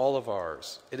 all of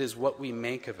ours. It is what we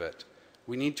make of it.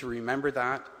 We need to remember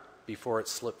that before it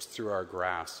slips through our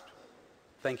grasp.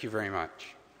 Thank you very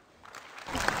much.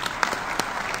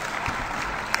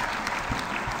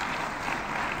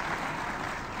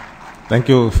 Thank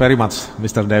you very much,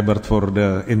 Mr. Debert, for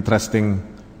the interesting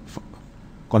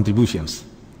contributions.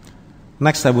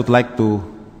 Next, I would like to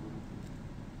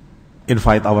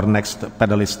invite our next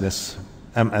panelist,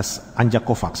 MS Anja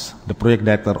Kovacs, the project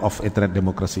director of Internet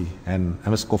Democracy. And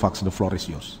MS Kovacs, the floor is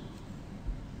yours.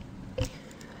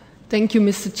 Thank you,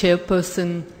 Mr.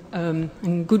 Chairperson.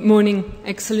 And good morning,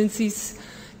 Excellencies,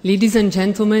 ladies and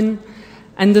gentlemen,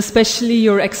 and especially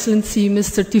Your Excellency,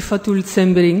 Mr. Tifatul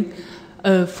Sembering,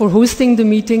 for hosting the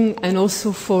meeting and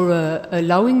also for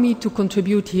allowing me to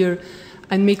contribute here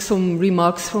and make some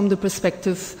remarks from the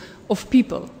perspective of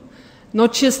people,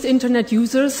 not just internet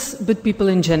users, but people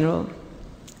in general.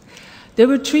 There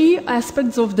were three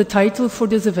aspects of the title for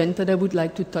this event that I would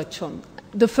like to touch on.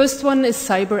 The first one is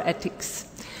cyber ethics.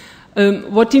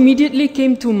 What immediately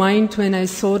came to mind when I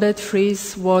saw that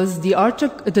phrase was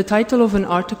the title of an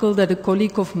article that a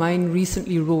colleague of mine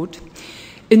recently wrote,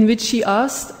 in which she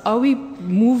asked, are we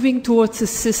moving towards a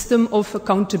system of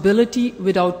accountability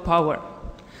without power?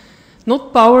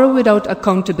 Not power without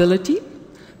accountability,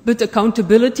 but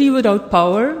accountability without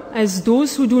power, as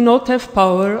those who do not have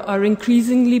power are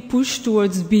increasingly pushed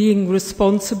towards being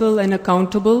responsible and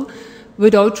accountable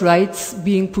without rights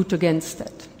being put against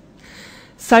that.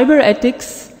 Cyber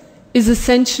ethics is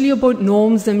essentially about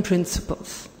norms and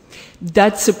principles.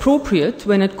 That's appropriate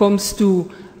when it comes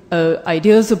to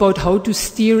ideas about how to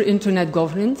steer internet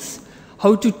governance,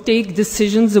 how to take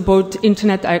decisions about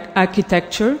internet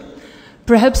architecture,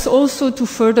 perhaps also to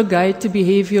further guide the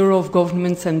behavior of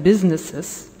governments and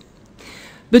businesses.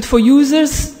 But for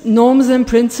users, norms and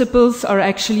principles are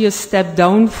actually a step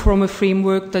down from a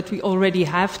framework that we already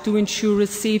have to ensure a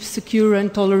safe, secure,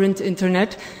 and tolerant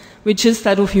internet, which is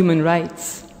that of human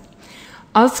rights.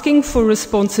 Asking for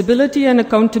responsibility and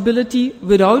accountability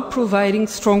without providing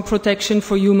strong protection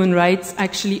for human rights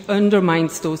actually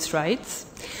undermines those rights.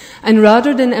 And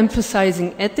rather than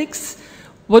emphasizing ethics,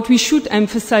 what we should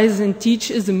emphasize and teach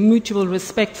is a mutual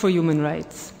respect for human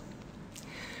rights.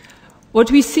 What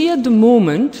we see at the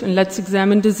moment, and let's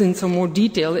examine this in some more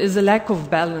detail, is a lack of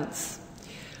balance.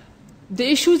 The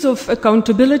issues of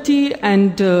accountability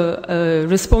and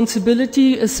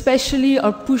responsibility especially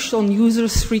are pushed on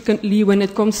users frequently when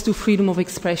it comes to freedom of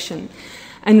expression,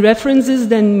 and references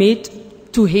then made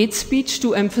to hate speech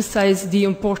to emphasize the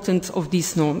importance of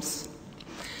these norms.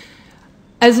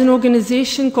 As an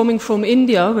organization coming from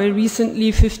India, where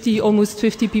recently almost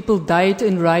 50 people died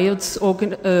in riots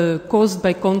caused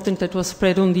by content that was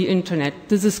spread on the internet,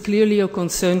 this is clearly a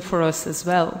concern for us as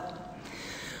well.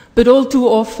 But all too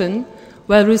often,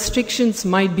 while restrictions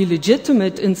might be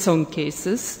legitimate in some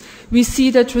cases, we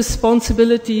see that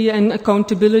responsibility and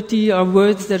accountability are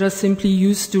words that are simply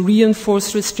used to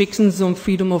reinforce restrictions on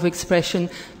freedom of expression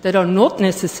that are not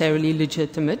necessarily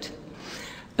legitimate,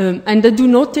 and that do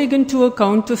not take into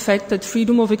account the fact that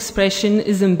freedom of expression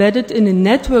is embedded in a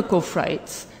network of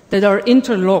rights that are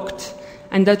interlocked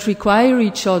and that require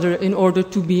each other in order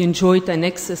to be enjoyed and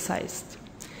exercised.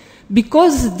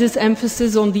 Because this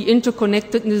emphasis on the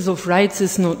interconnectedness of rights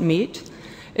is not made,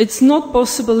 it's not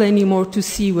possible anymore to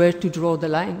see where to draw the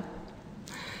line.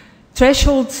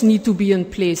 Thresholds need to be in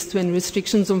place when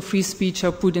restrictions on free speech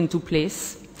are put into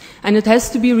place, and it has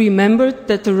to be remembered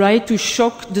that the right to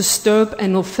shock, disturb,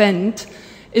 and offend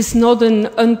is not an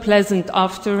unpleasant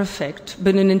after effect,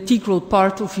 but an integral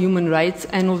part of human rights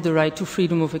and of the right to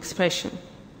freedom of expression.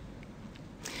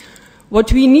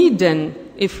 What we need then,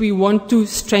 if we want to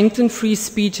strengthen free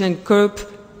speech and curb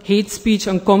hate speech,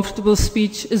 uncomfortable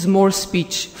speech, is more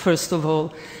speech, first of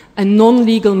all, and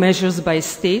non-legal measures by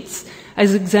states,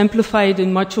 as exemplified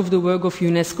in much of the work of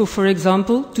UNESCO, for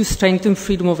example, to strengthen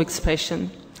freedom of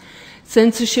expression.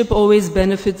 Censorship always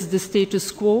benefits the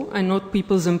status quo and not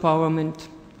people's empowerment.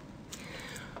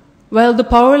 While the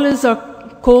powerless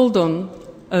are called on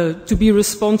to be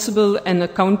responsible and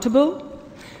accountable,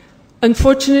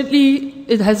 unfortunately,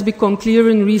 it has become clear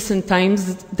in recent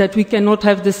times that we cannot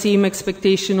have the same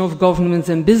expectation of governments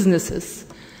and businesses,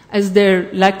 as their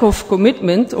lack of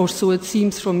commitment, or so it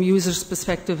seems from users'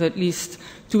 perspective at least,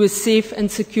 to a safe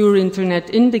and secure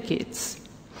internet indicates.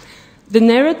 The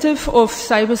narrative of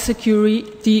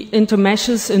cybersecurity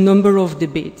intermeshes a number of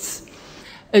debates.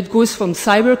 It goes from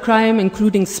cybercrime,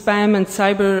 including spam and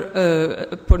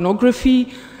cyber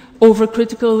pornography, over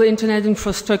critical internet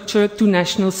infrastructure to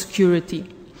national security.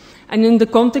 And in the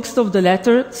context of the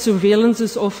latter, surveillance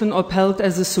is often upheld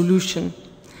as a solution.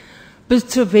 But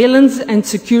surveillance and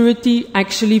security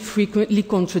actually frequently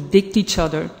contradict each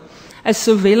other, as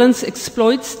surveillance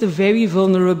exploits the very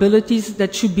vulnerabilities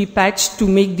that should be patched to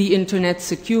make the internet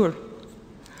secure.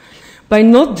 By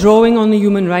not drawing on a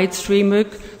human rights framework,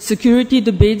 security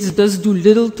debates thus do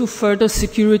little to further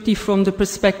security from the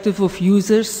perspective of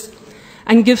users,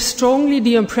 and give strongly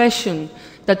the impression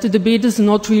that the debate is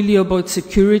not really about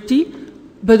security,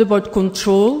 but about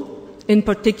control, in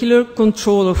particular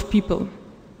control of people.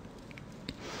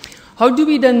 How do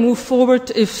we then move forward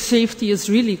if safety is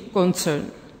really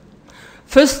concerned?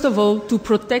 First of all, to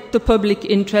protect the public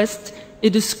interest,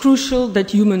 it is crucial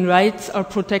that human rights are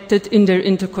protected in their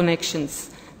interconnections.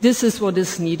 This is what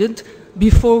is needed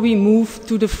before we move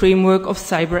to the framework of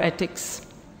cyber ethics.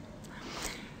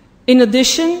 In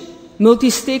addition,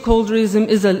 multi-stakeholderism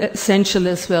is essential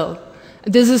as well.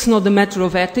 This is not a matter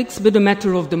of ethics, but a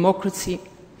matter of democracy.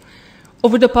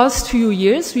 Over the past few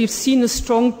years, we've seen a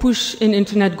strong push in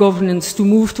internet governance to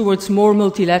move towards more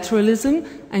multilateralism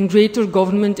and greater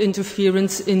government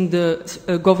interference in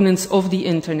the governance of the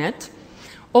internet,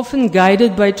 often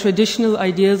guided by traditional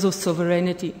ideas of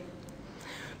sovereignty.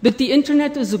 But the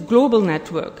internet is a global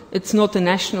network, it's not a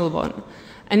national one,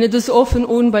 and it is often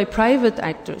owned by private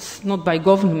actors, not by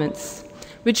governments,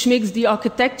 which makes the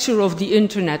architecture of the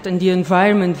internet and the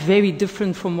environment very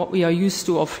different from what we are used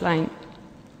to offline.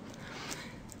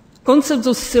 Concepts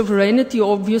of sovereignty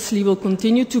obviously will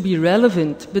continue to be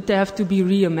relevant, but they have to be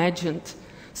reimagined.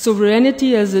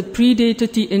 Sovereignty as it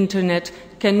predated the internet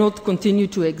cannot continue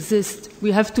to exist.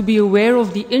 We have to be aware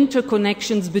of the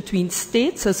interconnections between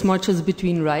states as much as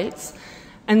between rights,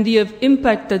 and the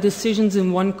impact that decisions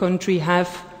in one country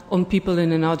have on people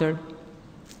in another.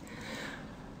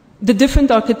 The different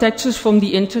architectures from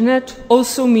the internet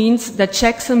also means that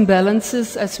checks and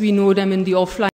balances, as we know them in the offline